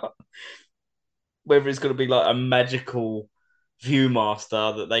about. Whether it's going to be like a magical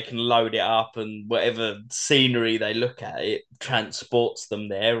Viewmaster that they can load it up and whatever scenery they look at, it transports them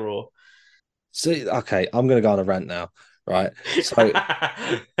there, or See, okay, I'm gonna go on a rant now, right? So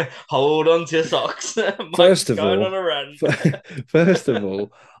hold on to your socks. Mike's first of going on all, a rant. first of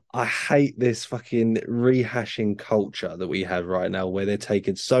all, I hate this fucking rehashing culture that we have right now, where they're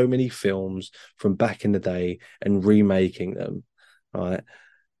taking so many films from back in the day and remaking them. Right,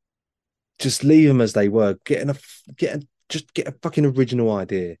 just leave them as they were. Just get a fucking original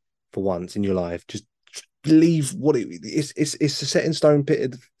idea for once in your life. Just leave what it's a set in stone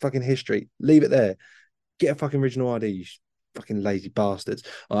bit of fucking history. Leave it there. Get a fucking original idea, you fucking lazy bastards.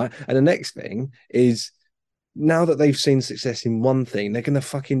 All right. And the next thing is, now that they've seen success in one thing, they're gonna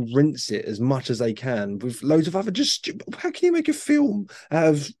fucking rinse it as much as they can with loads of other just how can you make a film out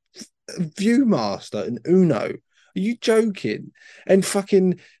of Viewmaster and Uno? Are you joking? And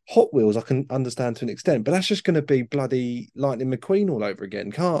fucking Hot Wheels, I can understand to an extent, but that's just going to be bloody Lightning McQueen all over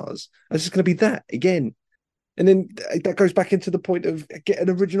again. Cars. It's just going to be that again. And then that goes back into the point of get an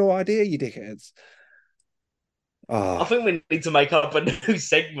original idea, you dickheads. I Ah. think we need to make up a new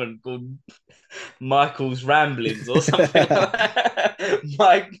segment called Michael's Ramblings or something like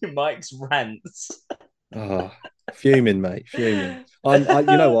that. Mike's Rants. Oh, fuming, mate, fuming. You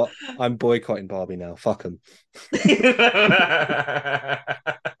know what? I'm boycotting Barbie now. Fuck them.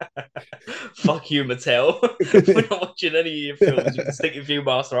 Fuck you, Mattel. We're not watching any of your films. You can stick your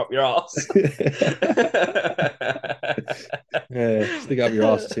Viewmaster up your ass. Yeah, stick it up your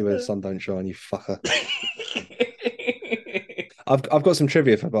ass to see where the sun don't shine, you fucker. I've got some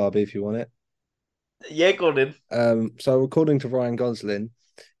trivia for Barbie if you want it. Yeah, Gordon. So according to Ryan Gosling,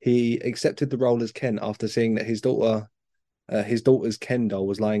 he accepted the role as Ken after seeing that his daughter's Ken doll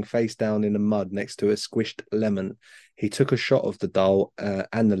was lying face down in the mud next to a squished lemon. He took a shot of the doll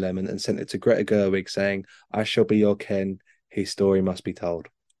and the lemon and sent it to Greta Gerwig, saying, "I shall be your Ken. His story must be told."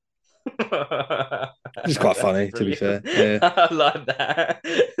 It's quite funny, to be fair. Yeah. I like that.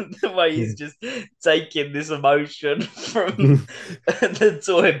 The way he's just taking this emotion from the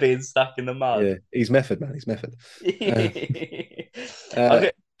toy being stuck in the mud. Yeah, he's method, man. He's method.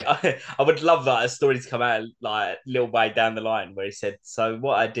 I would love that a story to come out like a little way down the line where he said, "So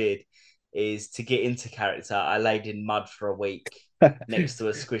what I did is to get into character, I laid in mud for a week next to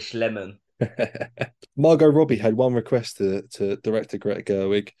a squished lemon." Margot Robbie had one request to director Greta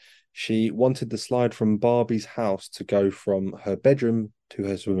Gerwig. She wanted the slide from Barbie's house to go from her bedroom to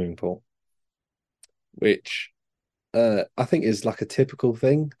her swimming pool, which I think is like a typical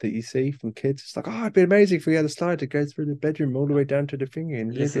thing that you see from kids. It's like, oh, it'd be amazing if we had a slide to go through the bedroom all the way down to the finger.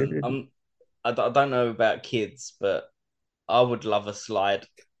 And Listen, I don't know about kids, but I would love a slide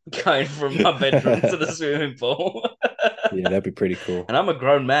going from my bedroom to the swimming pool. Yeah, that'd be pretty cool. And I'm a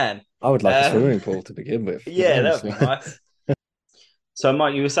grown man. I would like a swimming pool to begin with. Yeah, that'd be nice. So,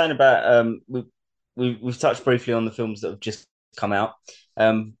 Mike, you were saying about we've touched briefly on the films that have just come out,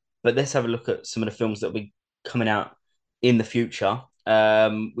 but let's have a look at some of the films that will be coming out in the future.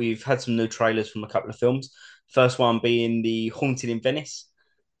 We've had some new trailers from a couple of films. First one being The Haunted in Venice,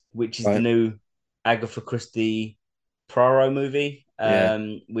 which is the new Agatha Christie Poirot movie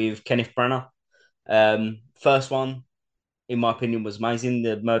with Kenneth Branagh. First one, in my opinion, was amazing.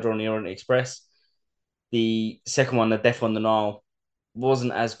 The Murder on the Orient Express. The second one, The Death on the Nile,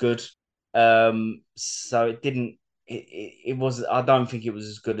 wasn't as good. So it didn't. It was. I don't think it was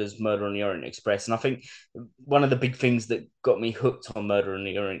as good as Murder on the Orient Express. And I think one of the big things that got me hooked on Murder on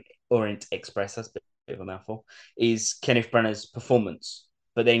the Orient Express, that's a bit of a mouthful, is Kenneth Branagh's performance.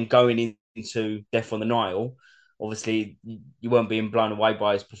 But then going into Death on the Nile, obviously you weren't being blown away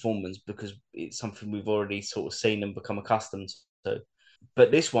by his performance because it's something we've already sort of seen and become accustomed to.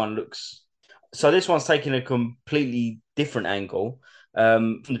 But this one looks. So this one's taking a completely different angle.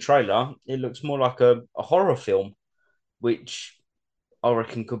 From the trailer, it looks more like a horror film, which I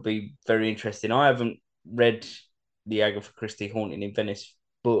reckon could be very interesting. I haven't read the Agatha Christie Haunting in Venice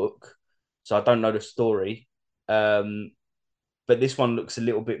book, so I don't know the story. But this one looks a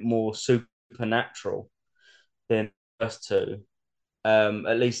little bit more supernatural than the first two,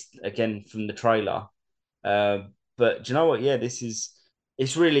 at least again from the trailer. But do you know what? Yeah,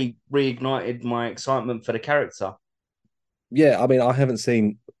 it's really reignited my excitement for the character. Yeah, I mean, I haven't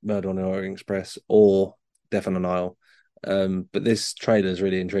seen Murder on the Orient Express or Death on the Nile, but this trailer's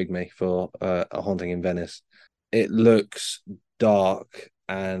really intrigued me for A Haunting in Venice. It looks dark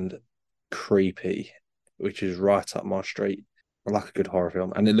and creepy, which is right up my street. I like a good horror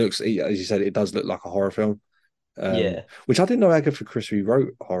film, and it looks, as you said, it does look like a horror film. Which I didn't know Agatha Christie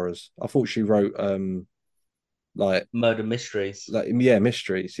wrote horrors. I thought she wrote like murder mysteries,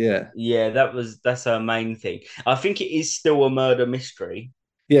 mysteries. Yeah, that's her main thing. I think it is still a murder mystery.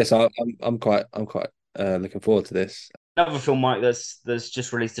 Yeah, so I'm quite looking forward to this. Another film, Mike, that's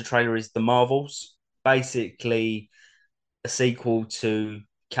just released a trailer is The Marvels, basically a sequel to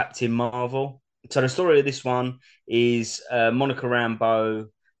Captain Marvel. So the story of this one is Monica Rambeau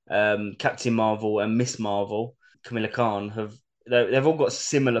Captain Marvel and Miss Marvel, Camilla Khan, they've all got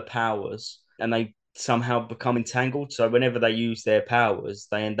similar powers, and they somehow become entangled. So whenever they use their powers,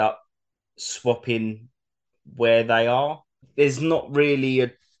 they end up swapping where they are. There's not really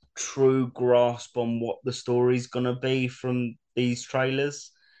a true grasp on what the story's gonna be from these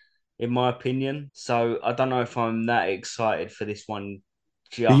trailers, in my opinion. So I don't know if I'm that excited for this one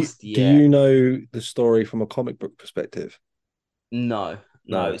just Do yet. you know the story from a comic book perspective? No,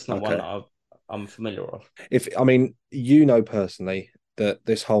 no, No. it's not one Okay. that I'm familiar with. If I mean, you know personally that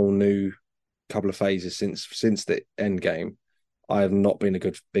this whole new couple of phases since the end game, I have not been a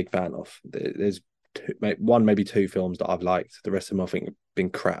good big fan of. There's one, maybe two films that I've liked. The rest of them I think have been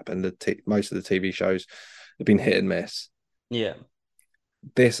crap, and most of the TV shows have been hit and miss. Yeah,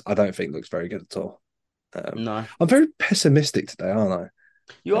 This I don't think looks very good at all. no, I'm very pessimistic today, aren't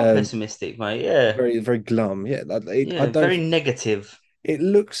you I? are pessimistic, mate. Yeah, Very very glum. Yeah, I yeah, don't. very negative. It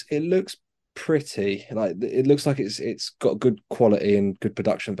looks pretty. Like it looks like it's got good quality and good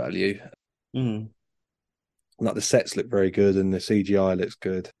production value. Mm. Like the sets look very good and the CGI looks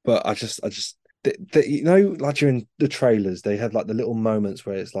good. But I just like during the trailers, they have like the little moments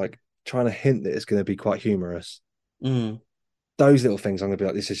where it's like trying to hint that it's going to be quite humorous. Mm. Those little things, I'm going to be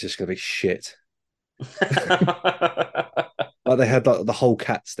like, this is just going to be shit. Like they had like the whole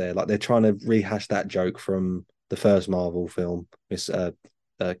cats there, like they're trying to rehash that joke from the first Marvel film, this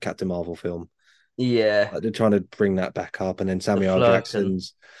Captain Marvel film. Yeah, Like they're trying to bring that back up, and then the Samuel L. Flurkin.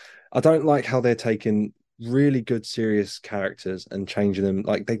 Jackson's. I don't like how they're taking really good, serious characters and changing them.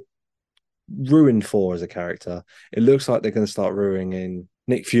 Like they ruined Thor as a character. It looks like they're going to start ruining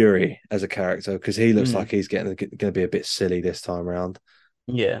Nick Fury as a character because he looks like Mm. he's going to be a bit silly this time around.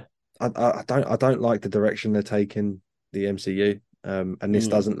 Yeah. I don't like the direction they're taking the MCU. And this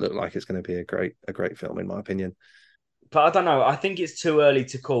Mm. doesn't look like it's going to be a great film in my opinion. But I don't know. I think it's too early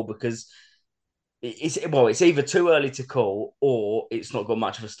to call because it's either too early to call or it's not got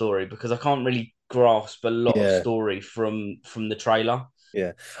much of a story because I can't really grasp a lot of Yeah, story from the trailer.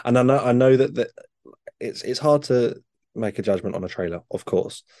 yeah, and I know that it's hard to make a judgment on a trailer, of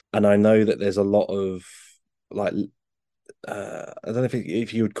course, and I know that there's a lot of like I don't know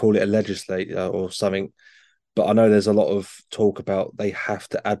if you would call it a legislator or something, but I know there's a lot of talk about they have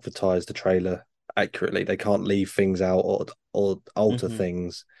to advertise the trailer accurately. They can't leave things out or alter Hmm.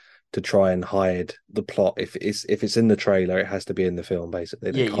 things to try and hide the plot. If it's in the trailer, it has to be in the film.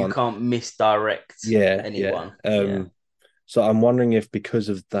 Basically, they Yeah, you can't. can't misdirect Yeah, yeah. anyone. Yeah. So I'm wondering if because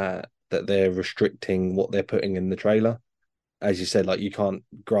of that they're restricting what they're putting in the trailer. As you said, like you can't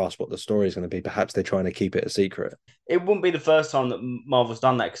grasp what the story is going to be. Perhaps they're trying to keep it a secret. It wouldn't be the first time that Marvel's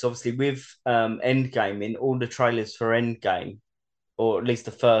done that because obviously with Endgame in all the trailers for Endgame, or at least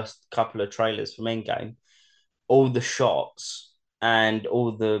the first couple of trailers from Endgame, all the shots and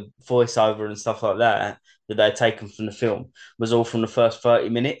all the voiceover and stuff like that they'd taken from the film was all from the first 30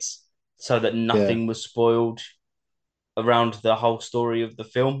 minutes so that Yeah, nothing was spoiled around the whole story of the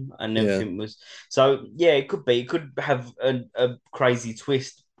film and yeah, everything was so yeah it could have a crazy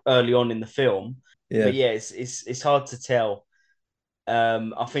twist early on in the film yeah, but yeah it's hard to tell.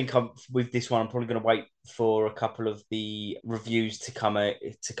 I think with this one. I'm probably going to wait for a couple of the reviews to come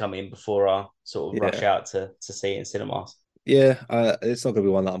in before I sort of rush yeah, out to see it in cinemas. yeah. It's not going to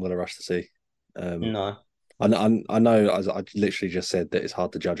be one that I'm going to rush to see. Um, No, I know as I literally just said that it's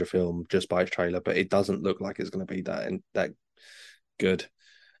hard to judge a film just by its trailer, but it doesn't look like it's going to be that good.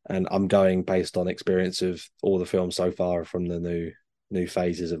 And I'm going based on experience of all the films so far from the new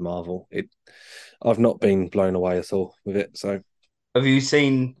phases of Marvel. I've not been blown away at all with it. So have you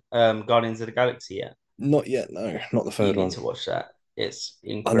seen Guardians of the Galaxy yet? not yet. No, not the You third need one. to watch that. It's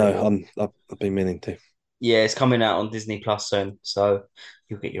I know. incredible. I've been meaning to. Yeah, it's coming out on Disney Plus soon, so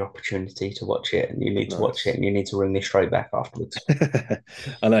you'll get your opportunity to watch it, and you need to watch it, Nice. and you need to ring me straight back afterwards.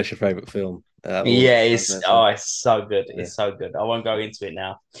 I know it's your favorite film out of all of Yeah, them, isn't it? So it's so good. yeah, It's so good. I won't go into it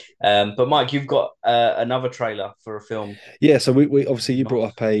now. But Mike, you've got another trailer for a film. yeah. So we obviously you brought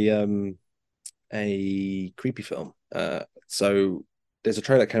Nice. up a creepy film. So there's a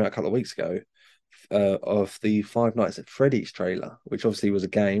trailer that came out a couple of weeks ago of the Five Nights at Freddy's trailer, which obviously was a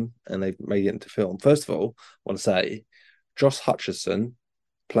game, and they've made it into film. First of all, I want to say Josh Hutcherson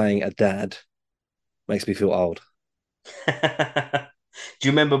playing a dad makes me feel old. Do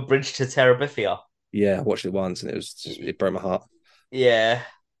you remember Bridge to Terabithia? Yeah, I watched it once and it broke my heart. Yeah,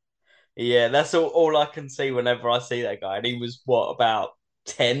 yeah. That's all I can see whenever I see that guy, and he was what about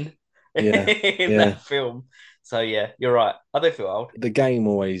 10 Yeah, in yeah. that film. So yeah, you're right. I don't feel old. The game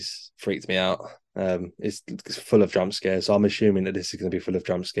always freaked me out. It's full of jump scares, so I'm assuming that this is going to be full of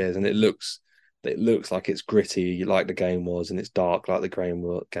jump scares, and it looks It looks like it's gritty, like the game was, and it's dark, like the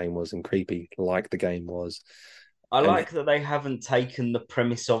game was, and creepy, like the game was. I And like that they haven't taken the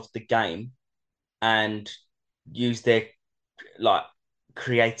premise of the game and used their like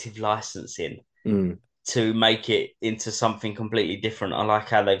creative licensing mm, to make it into something completely different. I like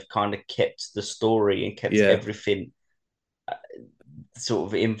how they've kind of kept the story and kept yeah, everything sort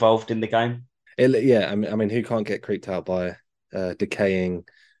of involved in the game. yeah. I mean, who can't get creeped out by decaying,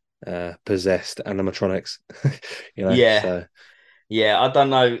 possessed animatronics? Yeah, So yeah. I don't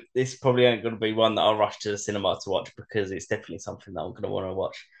know. This probably ain't going to be one that I'll rush to the cinema to watch because it's definitely something that I'm going to want to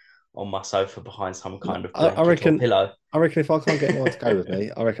watch on my sofa behind some kind of I blanket or reckon, pillow. if I can't get anyone to go with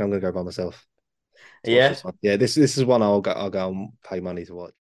me, I reckon I'm gonna go by myself to watch Yeah. this one. Yeah, this is one I'll go and pay money to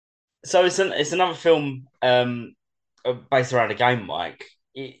watch. So it's another film based around a game, Mike.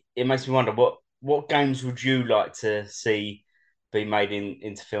 It makes me wonder what games would you like to see be made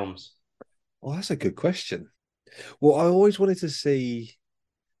into films? Well, that's a good question. Well, I always wanted to see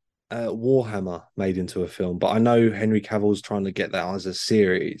Warhammer made into a film, but I know Henry Cavill's trying to get that as a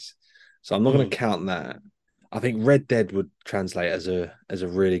series, so I'm not going Mm. to count that. I think Red Dead would translate as a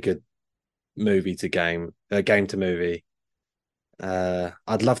really good movie to game, game to movie.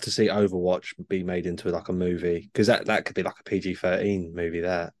 I'd love to see Overwatch be made into like a movie because that could be like a PG-13 movie.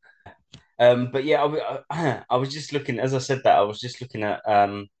 That But yeah, I was just looking. As I said that, I was just looking at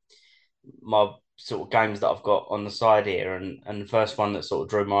my sort of games that I've got on the side here, and the first one that sort of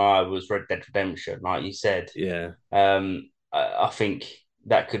drew my eye was Red Dead Redemption, like you said. yeah, I think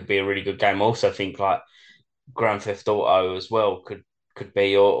that could be a really good game. I also think like Grand Theft Auto as well could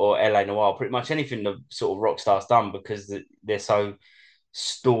be or LA Noire, pretty much anything that sort of Rockstar's done because they're so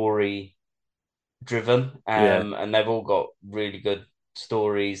story driven, yeah, and they've all got really good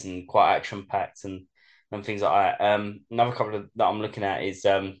stories and quite action packed and things like that. Another couple of, that I'm looking at is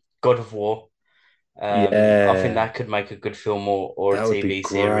God of War. I think yeah. that could make a good film or a That would be TV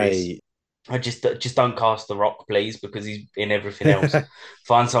series. great. I just don't cast The Rock, please, because he's in everything else.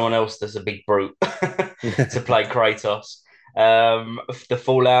 Find someone else that's a big brute to play Kratos. The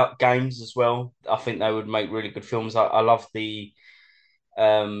Fallout games as well. I think they would make really good films. I love the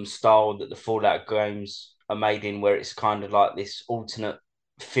style that the Fallout games are made in, where it's kind of like this alternate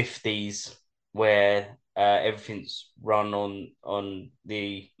 50s where everything's run on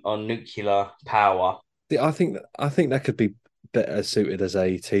nuclear power. I think that could be better suited as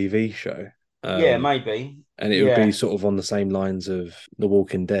a TV show. Yeah, Um, maybe. and it would be Yeah, sort of on the same lines of The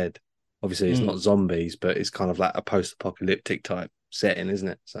Walking Dead. Obviously, it's not mm. zombies, but it's kind of like a post-apocalyptic type setting, isn't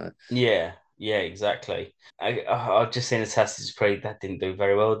it? So Yeah, yeah, exactly. I've just seen Assassin's Creed that didn't do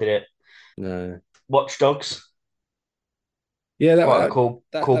very well, did it? no, Watch Dogs, yeah, quite a cool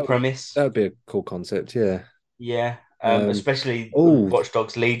that would premise. that would be a cool concept. Yeah. Yeah, Um. especially Oh, Watch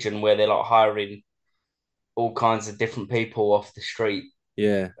Dogs Legion, where they're like hiring all kinds of different people off the street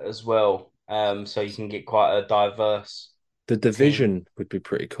yeah. as well. So you can get quite a diverse The team. Division would be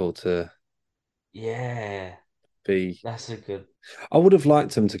pretty cool to Yeah, be. that's a good. I would have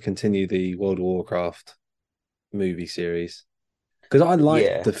liked them to continue the World of Warcraft movie series because I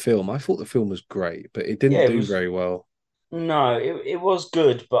liked Yeah, the film. I thought the film was great, but it yeah, didn't it do was very well. no, it was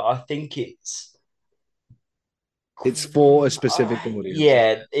good, but I think it's It's for a specific audience, isn't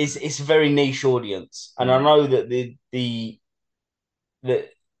yeah, it? it's a very niche audience, and I Mm. know that the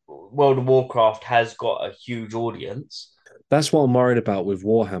World of Warcraft has got a huge audience. That's what I'm worried about with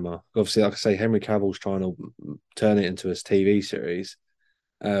Warhammer. Obviously, like I say, Henry Cavill's trying to turn it into a TV series.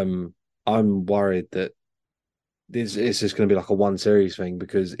 Um, I'm worried that it's just going to be like a one series thing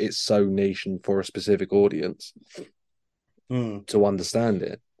because it's so niche and for a specific audience Hmm. to understand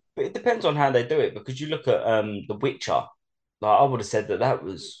it. But it depends on how they do it because you look at The Witcher, like I would have said that that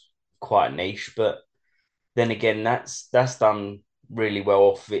was quite niche, but then again, that's done really well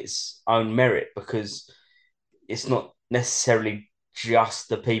off of its own merit because it's not necessarily just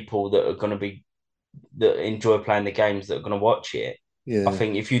the people that are going to be that enjoy playing the games that are going to watch it. I Yeah,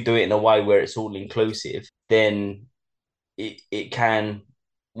 think if you do it in a way where it's all inclusive, then it can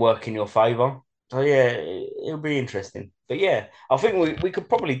work in your favor. So yeah, it'll be interesting. But yeah, I think we could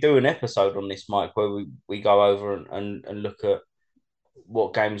probably do an episode on this, Mike, where we go over and look at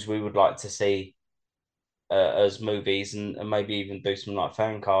what games we would like to see as movies and maybe even do some like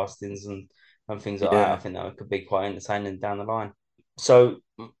fan castings and things like that. I yeah. think that could be quite entertaining down the line. So,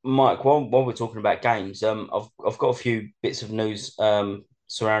 Mike, while we're talking about games, I've got a few bits of news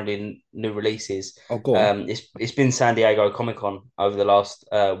surrounding new releases. Oh, go on. It's been San Diego Comic Con over the last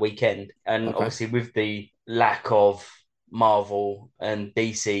weekend, and Okay. obviously with the lack of Marvel and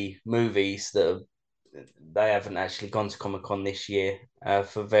DC movies that have they haven't actually gone to Comic Con this year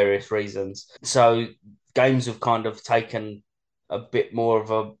for various reasons. So games have kind of taken a bit more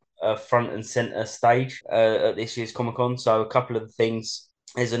of a front and center stage at this year's Comic Con. So a couple of the things.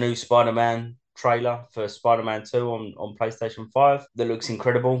 There's a new Spider-Man trailer for Spider-Man 2 on PlayStation 5 that looks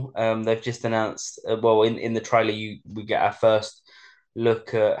incredible. They've just announced, in the trailer, we get our first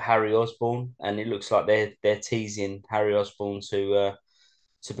look at Harry Osborn, and it looks like they're teasing Harry Osborn to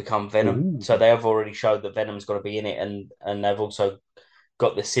become Venom. Ooh. So they have already showed that Venom's got to be in it, and they've also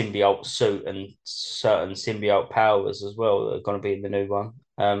got the symbiote suit and certain symbiote powers as well that are going to be in the new one.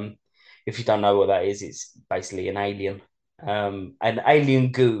 If you don't know what that is, it's basically an alien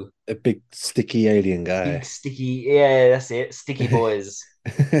goo. A big sticky alien guy. Big sticky, yeah, that's it. Sticky boys.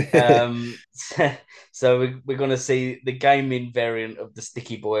 So we're going to see the gaming variant of the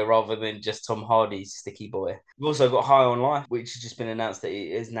Sticky Boy rather than just Tom Hardy's Sticky Boy. We've also got High on Life, which has just been announced that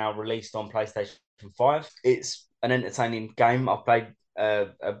it is now released on PlayStation 5. It's an entertaining game. I've played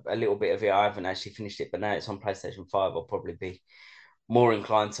a little bit of it. I haven't actually finished it, but now it's on PlayStation 5. I'll probably be more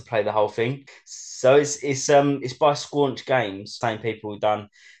inclined to play the whole thing. So it's by Squanch Games, same people who've done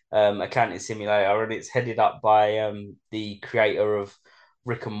Accounting Simulator, and it's headed up by the creator of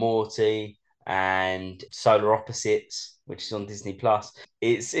Rick and Morty and Solar Opposites, which is on Disney Plus.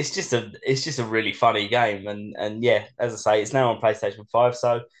 It's just a really funny game, and yeah, as I say, it's now on PlayStation 5.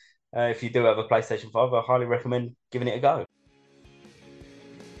 So if you do have a PlayStation 5, I highly recommend giving it a go.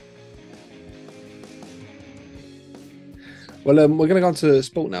 Well, we're going to go on to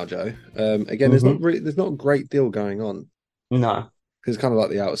sport now, Joe. Again, there's not a great deal going on. No, because it's kind of like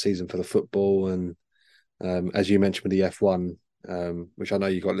the outer season for the football, and as you mentioned with the F1, which I know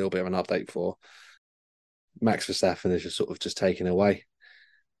you got a little bit of an update for, Max Verstappen is just sort of just taken away.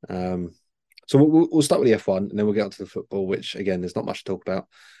 So we'll start with the F1, and then we'll get onto the football, which again there's not much to talk about,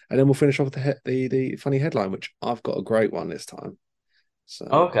 and then we'll finish off with the funny headline, which I've got a great one this time. So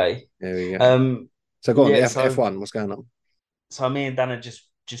okay, there we go. So go on, yeah, the F1. What's going on? So me and Dana just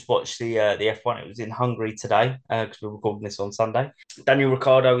watched the F1. It was in Hungary today because we're recording this on Sunday. Daniel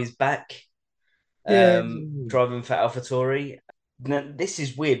Ricciardo is back, driving for AlphaTauri. Now, this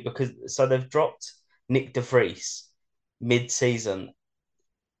is weird because they've dropped Nick De Vries mid-season.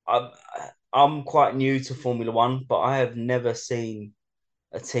 I'm quite new to Formula One, but I have never seen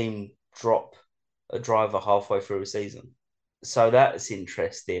a team drop a driver halfway through a season. So that's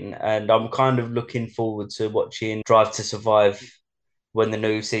interesting. And I'm kind of looking forward to watching Drive to Survive when the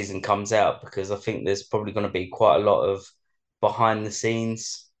new season comes out, because I think there's probably going to be quite a lot of behind the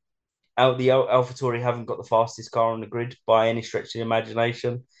scenes. The AlphaTauri haven't got the fastest car on the grid by any stretch of the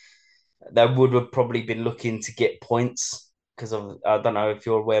imagination. They would have probably been looking to get points because I don't know if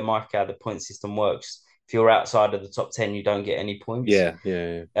you're aware, Mike, how the point system works. If you're outside of the top 10, you don't get any points. Yeah.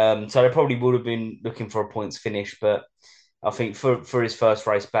 So they probably would have been looking for a points finish, but I think for his first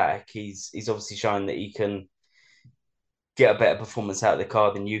race back, he's obviously shown that he can get a better performance out of the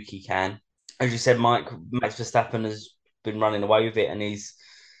car than Yuki can. As you said, Mike, Max Verstappen has been running away with it, and he's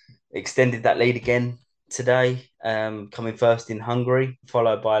extended that lead again today, coming first in Hungary,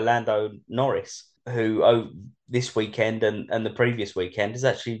 followed by Lando Norris, who this weekend and the previous weekend has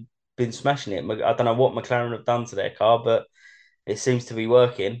actually been smashing it. I don't know what McLaren have done to their car, but it seems to be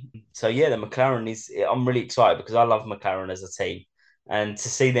working. So yeah, the McLaren I'm really excited because I love McLaren as a team, and to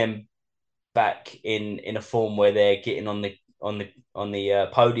see them back in a form where they're getting on the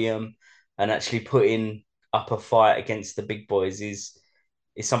podium and actually putting up a fight against the big boys is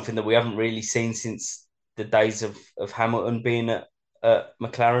something that we haven't really seen since the days of Hamilton being at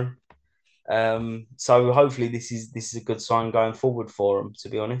McLaren. So hopefully this is a good sign going forward for them, to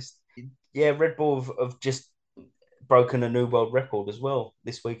be honest. Yeah, Red Bull have just broken a new world record as well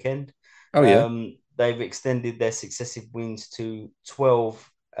this weekend. Oh yeah. They've extended their successive wins to 12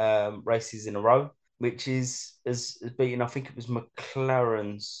 races in a row, which is beaten, I think it was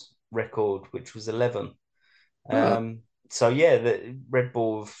McLaren's record, which was 11. So yeah, the Red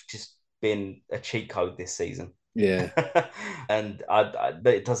Bull have just been a cheat code this season. Yeah. And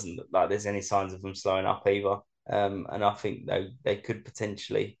it doesn't look like there's any signs of them slowing up either. And I think they could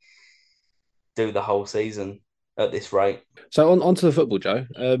potentially do the whole season at this rate. So on to the football, Joe.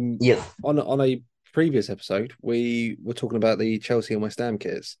 Yeah. On a previous episode, we were talking about the Chelsea and West Ham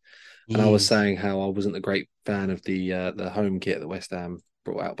kits, and I was saying how I wasn't a great fan of the home kit that West Ham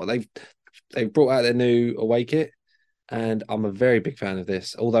brought out, but they've brought out their new away kit, and I'm a very big fan of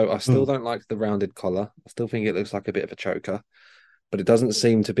this. Although I still don't like the rounded collar, I still think it looks like a bit of a choker, but it doesn't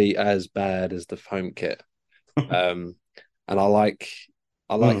seem to be as bad as the home kit. And I like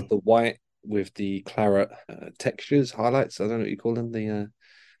the white with the claret textures, highlights. I don't know what you call them.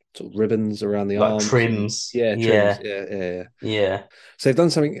 sort of ribbons around the Like arms. And, trims. yeah, trims. Yeah. Yeah. Yeah. So they've done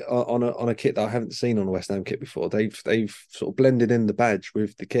something on a kit that I haven't seen on a West Ham kit before. They've sort of blended in the badge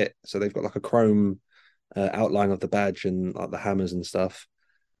with the kit, so they've got like a chrome outline of the badge and like the hammers and stuff.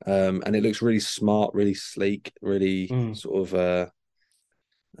 And it looks really smart, really sleek, really Mm. sort of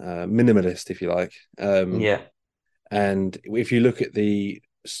minimalist, if you like. Yeah. And if you look at the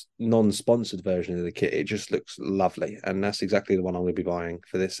non-sponsored version of the kit, it just looks lovely, and that's exactly the one I'm going to be buying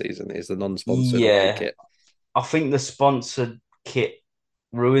for this season. Is the non-sponsored away Yeah. kit. I think the sponsored kit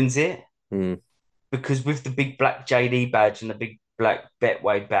ruins it Mm, because with the big black JD badge and the big black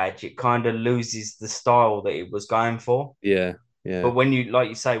Betway badge, it kind of loses the style that it was going for. yeah, yeah. But when you, like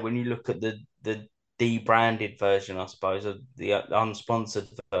you say, when you look at the debranded version, I suppose, of the unsponsored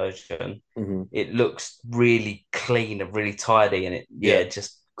version, Mm-hmm. it looks really clean and really tidy, and Yeah,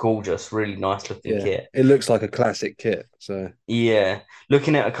 just gorgeous, really nice looking yeah. kit. It looks like a classic kit. So Yeah,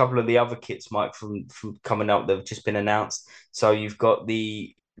 looking at a couple of the other kits, Mike, from coming up, they've just been announced. So you've got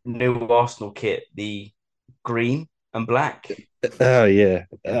the new Arsenal kit, the green and black. oh yeah,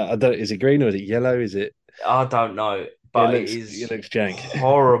 I don't. Is it green or is it yellow? Is it? I don't know, It but it looks. is It looks jank.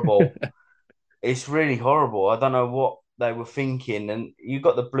 horrible. It's really horrible. I don't know what they were thinking. And you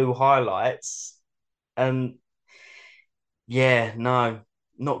got the blue highlights, and yeah, no,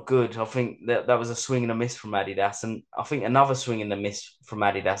 not good. I think that was a swing and a miss from Adidas, and I think another swing and a miss from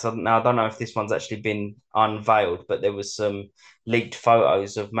Adidas. I don't know if this one's actually been unveiled, but there was some leaked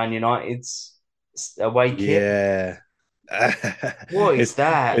photos of Man United's away kit. Yeah. What is it's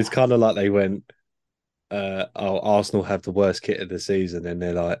that? it's kind of like they went, oh, Arsenal have the worst kit of the season, and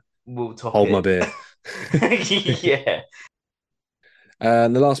they're like, We'll top hold my it. beer. Yeah.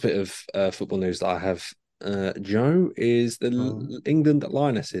 And the last bit of football news that I have, Joe, is the Mm. England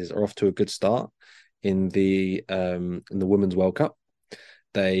Lionesses are off to a good start in the Women's World Cup.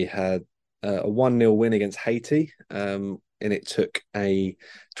 They had a 1-0 win against Haiti, and it took a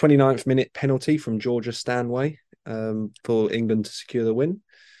 29th minute penalty from Georgia Stanway for England to secure the win.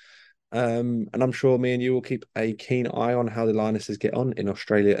 And I'm sure me and you will keep a keen eye on how the Lionesses get on in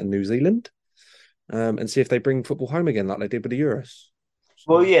Australia and New Zealand, and see if they bring football home again like they did with the Euros.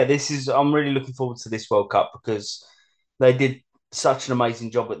 Well, yeah, I'm really looking forward to this World Cup because they did such an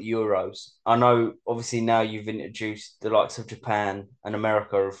amazing job at the Euros. I know, obviously, now you've introduced the likes of Japan and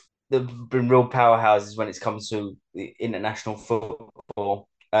America. They've been real powerhouses when it's come to the international football.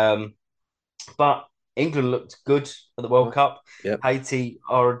 But England looked good at the World Cup. Yep. Haiti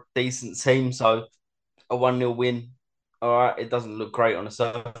are a decent team, so a 1-0 win. All right, it doesn't look great on the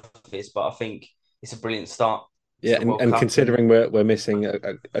surface, but I think it's a brilliant start. Yeah, and considering we're missing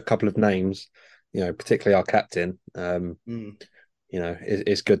a couple of names, particularly our captain,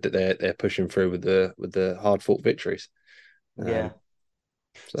 it's good that they're pushing through with the hard fought victories. Yeah.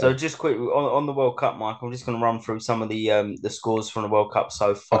 So just quick on the World Cup, Mike, I'm just going to run through some of the scores from the World Cup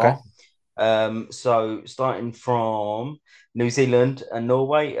so far. Okay. So starting from New Zealand and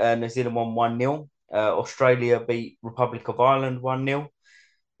Norway, New Zealand won 1-0. Australia beat Republic of Ireland 1-0.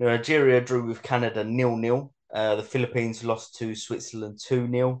 Nigeria drew with Canada 0-0. The Philippines lost to Switzerland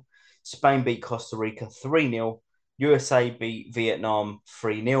 2-0. Spain beat Costa Rica 3-0. USA beat Vietnam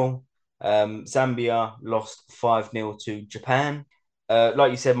 3-0. Zambia lost 5-0 to Japan.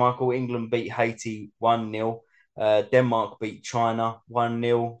 Like you said, Michael, England beat Haiti 1-0. Denmark beat China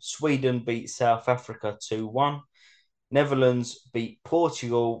 1-0. Sweden beat South Africa 2-1. Netherlands beat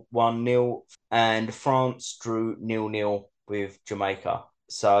Portugal 1-0. And France drew 0-0 with Jamaica.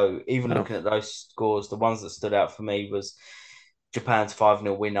 So even looking at those scores, the ones that stood out for me was Japan's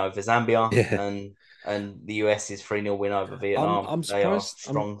 5-0 win over Zambia, and the US's 3-0 win over Vietnam. I'm They are surprised.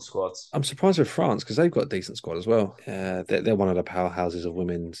 strong squads. I'm surprised with France because they've got a decent squad as well. They're one of the powerhouses of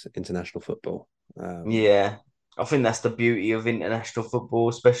women's international football. Yeah, I think that's the beauty of international football,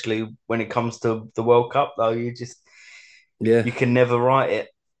 especially when it comes to the World Cup. Though you can never write it.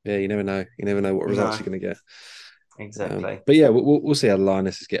 Yeah, you never know. You never know what results you're going to get. Exactly. But yeah, we'll see how the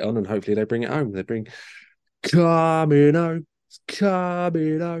Lionesses get on, and hopefully they bring it home. They bring coming home, it's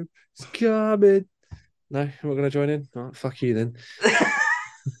coming home, it's coming. No, I'm not going to join in. All right, fuck you then.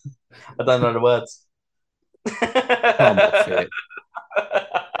 I don't know the words. Come off it.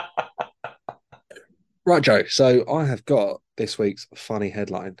 Right, Joe. So I have got this week's funny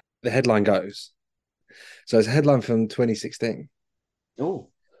headline. The headline goes. So it's a headline from 2016. Oh.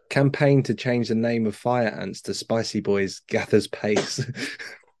 Campaign to change the name of fire ants to Spicy Boys gathers pace.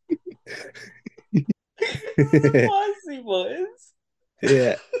 Spicy Boys?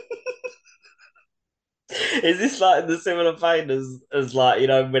 Yeah. Is this like the similar vein as like,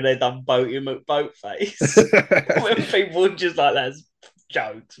 when they done Boaty McBoatface? When people just like, that's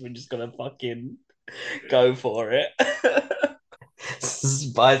jokes. We're just gonna fucking go for it.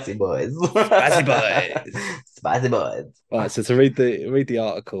 Spicy boys. Spicy boys. Spicy boys. All right, so to read the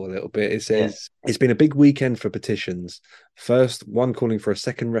article a little bit, it Yeah. says it's been a big weekend for petitions. First, one calling for a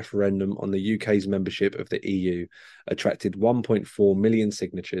second referendum on the UK's membership of the EU attracted 1.4 million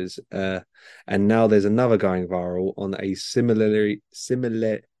signatures, and now there's another going viral on a similarly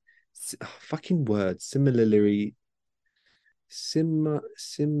similarly.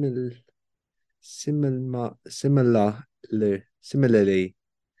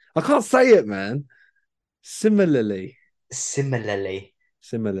 I can't say it, man. Similarly.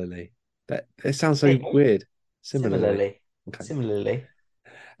 That it sounds so weird. Similarly. Okay. Similarly.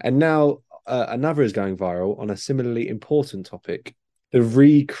 And now another is going viral on a similarly important topic: the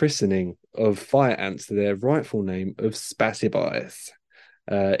rechristening of fire ants to their rightful name of Spicy Boys.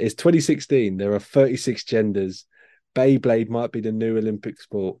 It's 2016. There are 36 genders. Beyblade might be the new Olympic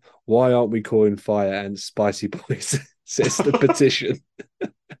sport. Why aren't we calling fire ants Spicy Boys? Says the petition.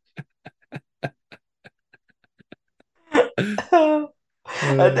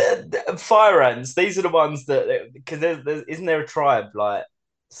 Fire ants. These are the ones that because there's isn't there a tribe like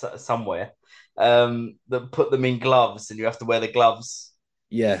somewhere that put them in gloves and you have to wear the gloves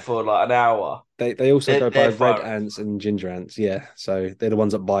for like an hour. They also go by red fire ants and ginger ants. Yeah, so they're the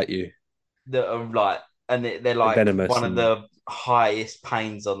ones that bite you. that are like and they're like venomous one of the highest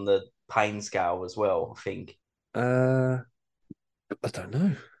pains on the pain scale as well. I think. I don't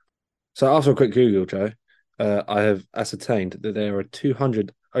know. So after a quick Google, Joe, I have ascertained that there are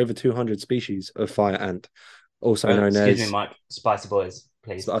over 200 species of fire ant, also known as. Excuse me, Mike. Spicy boys,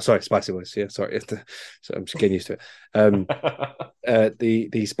 please. Sorry, spicy boys. Yeah, sorry. So I'm just getting used to it.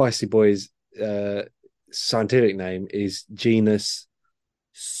 The spicy boys' scientific name is genus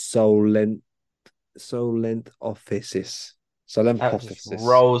Solentophysis. That just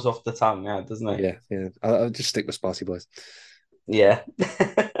rolls off the tongue now, doesn't it? Yeah. I'll just stick with spicy boys. Yeah.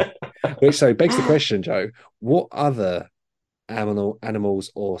 Which so begs the question, Joe, what other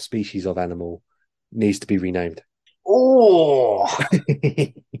animals or species of animal needs to be renamed? Oh,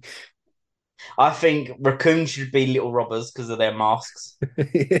 I think raccoons should be little robbers because of their masks. And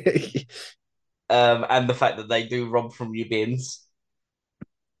the fact that they do rob from your bins.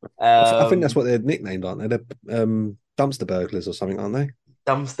 I think that's what they're nicknamed, aren't they? They're dumpster burglars or something, aren't they?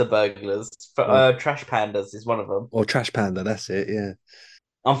 Dumpster burglars. Trash pandas is one of them. Or trash panda, that's it, yeah.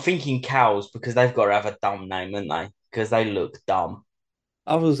 I'm thinking cows because they've got to have a dumb name, don't they? Because they look dumb.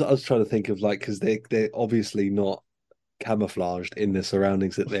 I was trying to think of because they're obviously not camouflaged in the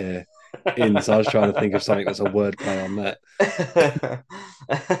surroundings that they're in. So I was trying to think of something that's a word play on that.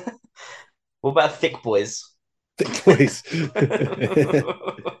 What about thick boys? Thick boys.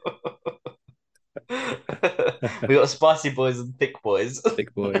 We got spicy boys and thick boys.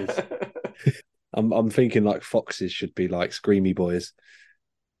 Thick boys. I'm thinking like foxes should be like screamy boys.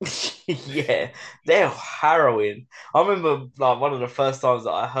 Yeah, they're harrowing. I remember like one of the first times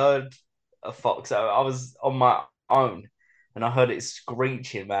that I heard a fox. I was on my own and I heard it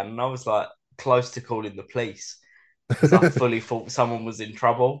screeching, man, and I was like close to calling the police because I fully thought someone was in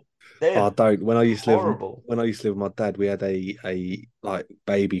trouble. I don't. When I used to horrible. When I used to live with my dad, we had a like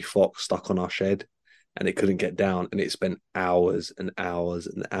baby fox stuck on our shed, and it couldn't get down, and it spent hours and hours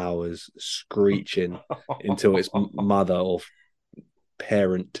and hours screeching until its mother or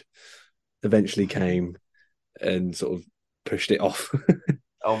parent eventually came and sort of pushed it off.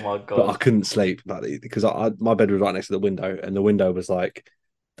 Oh my god! But I couldn't sleep because my bed was right next to the window, and the window was like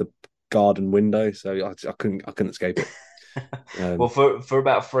the garden window, so I couldn't escape it. Well, for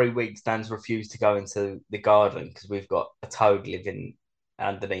about 3 weeks, Dan's refused to go into the garden because we've got a toad living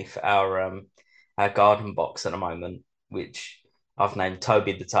underneath our garden box at the moment, which I've named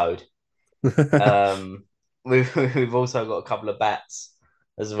Toby the Toad. We've also got a couple of bats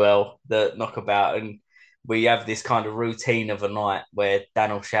as well that knock about, and we have this kind of routine of a night where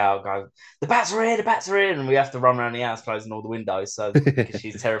Dan will shout, "Go, the bats are here!" And we have to run around the house closing all the windows, so because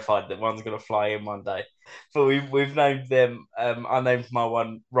she's terrified that one's going to fly in one day. But we've named them. I named my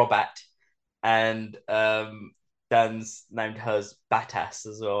one Robat, and Dan's named hers Batas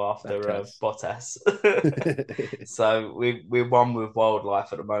as well after Bottas. So we're one with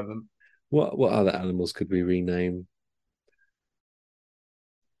wildlife at the moment. What other animals could we rename?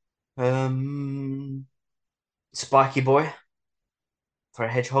 Spiky Boy for a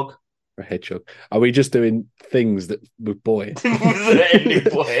hedgehog. For a hedgehog. Are we just doing things that with boy? Any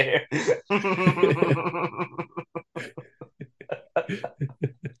boy.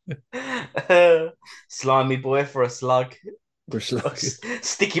 Slimy Boy for a slug. For a slug.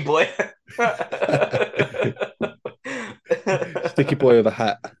 Sticky Boy. Sticky boy with a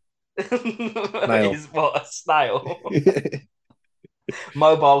hat. Snail. Is what, a snail?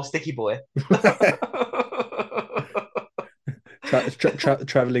 Mobile sticky boy.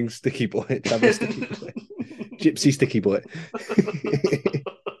 Traveling sticky boy. Traveling sticky boy. Gypsy sticky boy.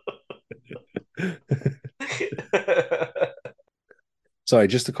 Sorry,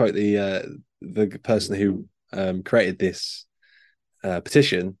 just to quote the person who created this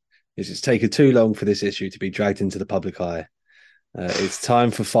petition, it's taken too long for this issue to be dragged into the public eye. It's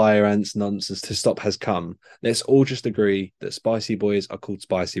time for fire ants nonsense to stop has come. Let's all just agree that spicy boys are called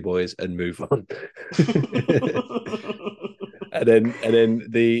spicy boys and move on. And then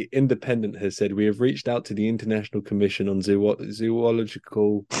the Independent has said, we have reached out to the International Commission on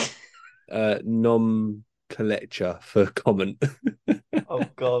Zoological Nomenclature for comment. Oh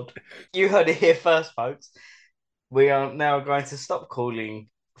God. You heard it here first, folks. We are now going to stop calling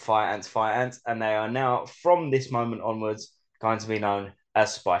fire ants, and they are now, from this moment onwards, going to be known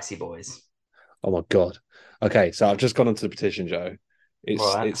as Spicy Boys. Oh my God. Okay, so I've just gone onto the petition, Joe.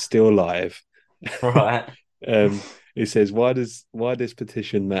 It's still live. Right. It says, why this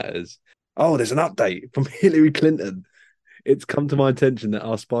petition matters. Oh, there's an update from Hillary Clinton. It's come to my attention that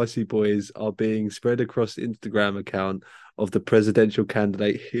our spicy boys are being spread across the Instagram account of the presidential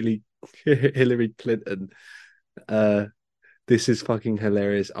candidate Hillary Clinton. This is fucking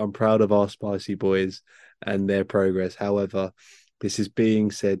hilarious. I'm proud of our spicy boys and their progress. However, this is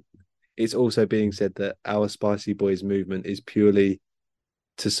being said. It's also being said that our spicy boys movement is purely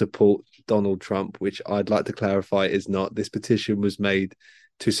to support Donald Trump, which I'd like to clarify is not. This petition was made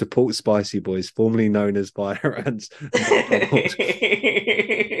to support Spicy Boys, formerly known as Fire Ants.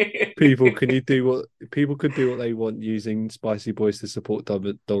 People could do what they want using Spicy Boys to support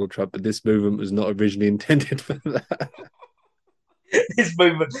Donald Trump, but this movement was not originally intended for that. This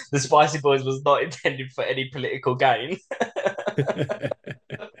movement, the Spicy Boys, was not intended for any political gain.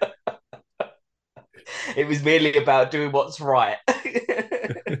 It was merely about doing what's right.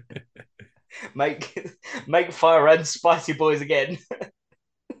 Make Fire Ants Spicy Boys again.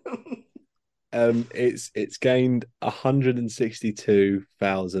 It's gained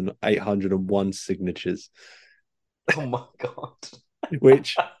 162,801 signatures. Oh my God.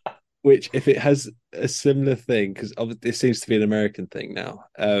 Which if it has a similar thing, because this seems to be an American thing now,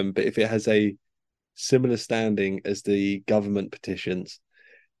 but if it has a similar standing as the government petitions,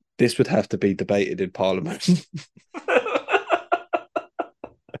 this would have to be debated in Parliament.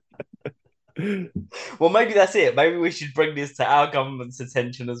 Well, maybe that's it. Maybe we should bring this to our government's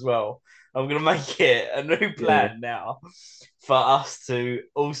attention as well. I'm going to make it a new plan now for us to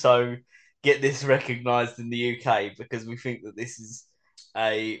also get this recognised in the UK, because we think that this is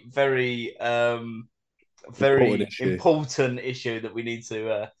a very, very important issue that we need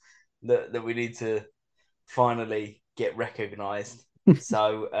to that we need to finally get recognised.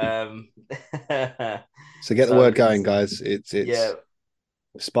 So, so get the word going, guys. It's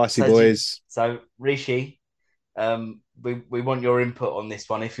Spicy Boys. So Rishi, we want your input on this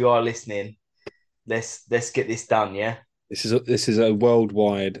one. If you are listening, let's get this done. Yeah, this is a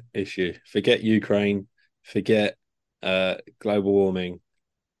worldwide issue. Forget Ukraine. Forget global warming.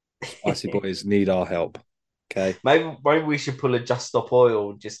 Spicy Boys need our help. Okay. Maybe we should pull a Just Stop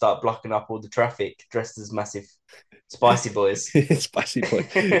Oil, just start blocking up all the traffic, dressed as massive Spicy Boys. Spicy Boy.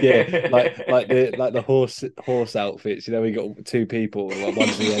 Yeah, like the horse outfits. You know, we got two people. Like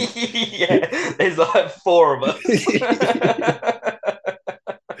one's the end. Yeah, there's like four of us.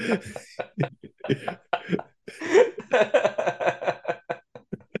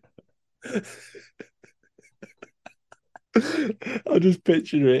 I'm just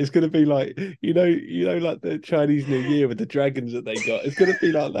picturing it. It's going to be like like the Chinese New Year with the dragons that they got. It's going to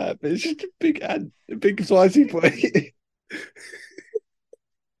be like that, but it's just a big spicy boy.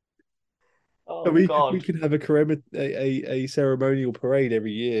 Oh, we can have a ceremonial parade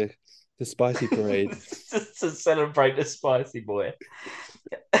every year, the spicy parade, just to celebrate the spicy boy.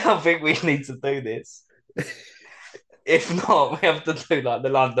 I think we need to do this. If not, we have to do like the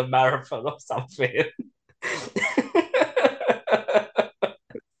London Marathon or something.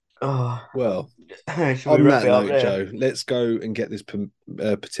 Oh. Well, on that note, Joe, let's go and get this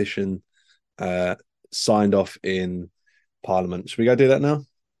petition signed off in Parliament. Should we go do that now?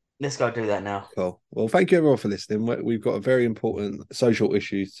 Let's go do that now. Cool. Well, thank you everyone for listening. We've got a very important social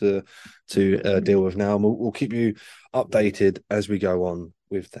issue to deal with now, and we'll keep you updated as we go on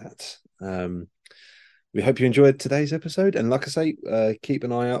with that. We hope you enjoyed today's episode, and like I say, keep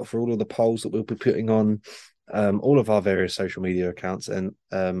an eye out for all of the polls that we'll be putting on all of our various social media accounts. And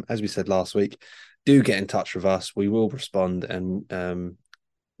as we said last week, do get in touch with us. We will respond, and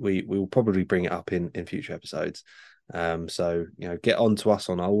we will probably bring it up in future episodes. So get on to us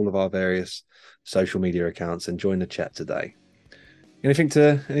on all of our various social media accounts and join the chat today. Anything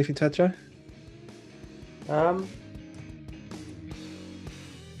to add, Joe?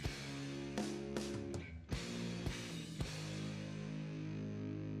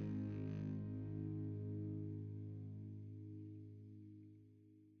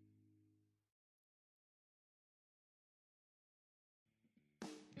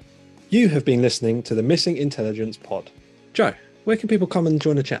 You have been listening to the Missing Intelligence Pod. Joe, where can people come and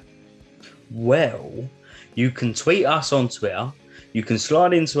join the chat? Well, you can tweet us on Twitter, you can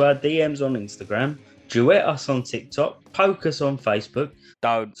slide into our DMs on Instagram, duet us on TikTok, poke us on Facebook,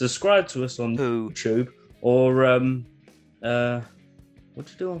 subscribe to us on YouTube, or what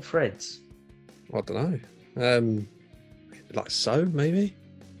do you do on Threads? I don't know. Like maybe?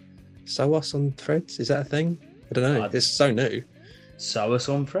 Sew us on Threads? Is that a thing? I don't know. It's so new. Sew us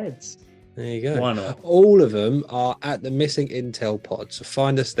on Threads. There you go. Why not? All of them are at the Missing Intel Pod. So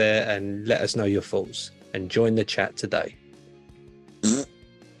find us there and let us know your thoughts and join the chat today.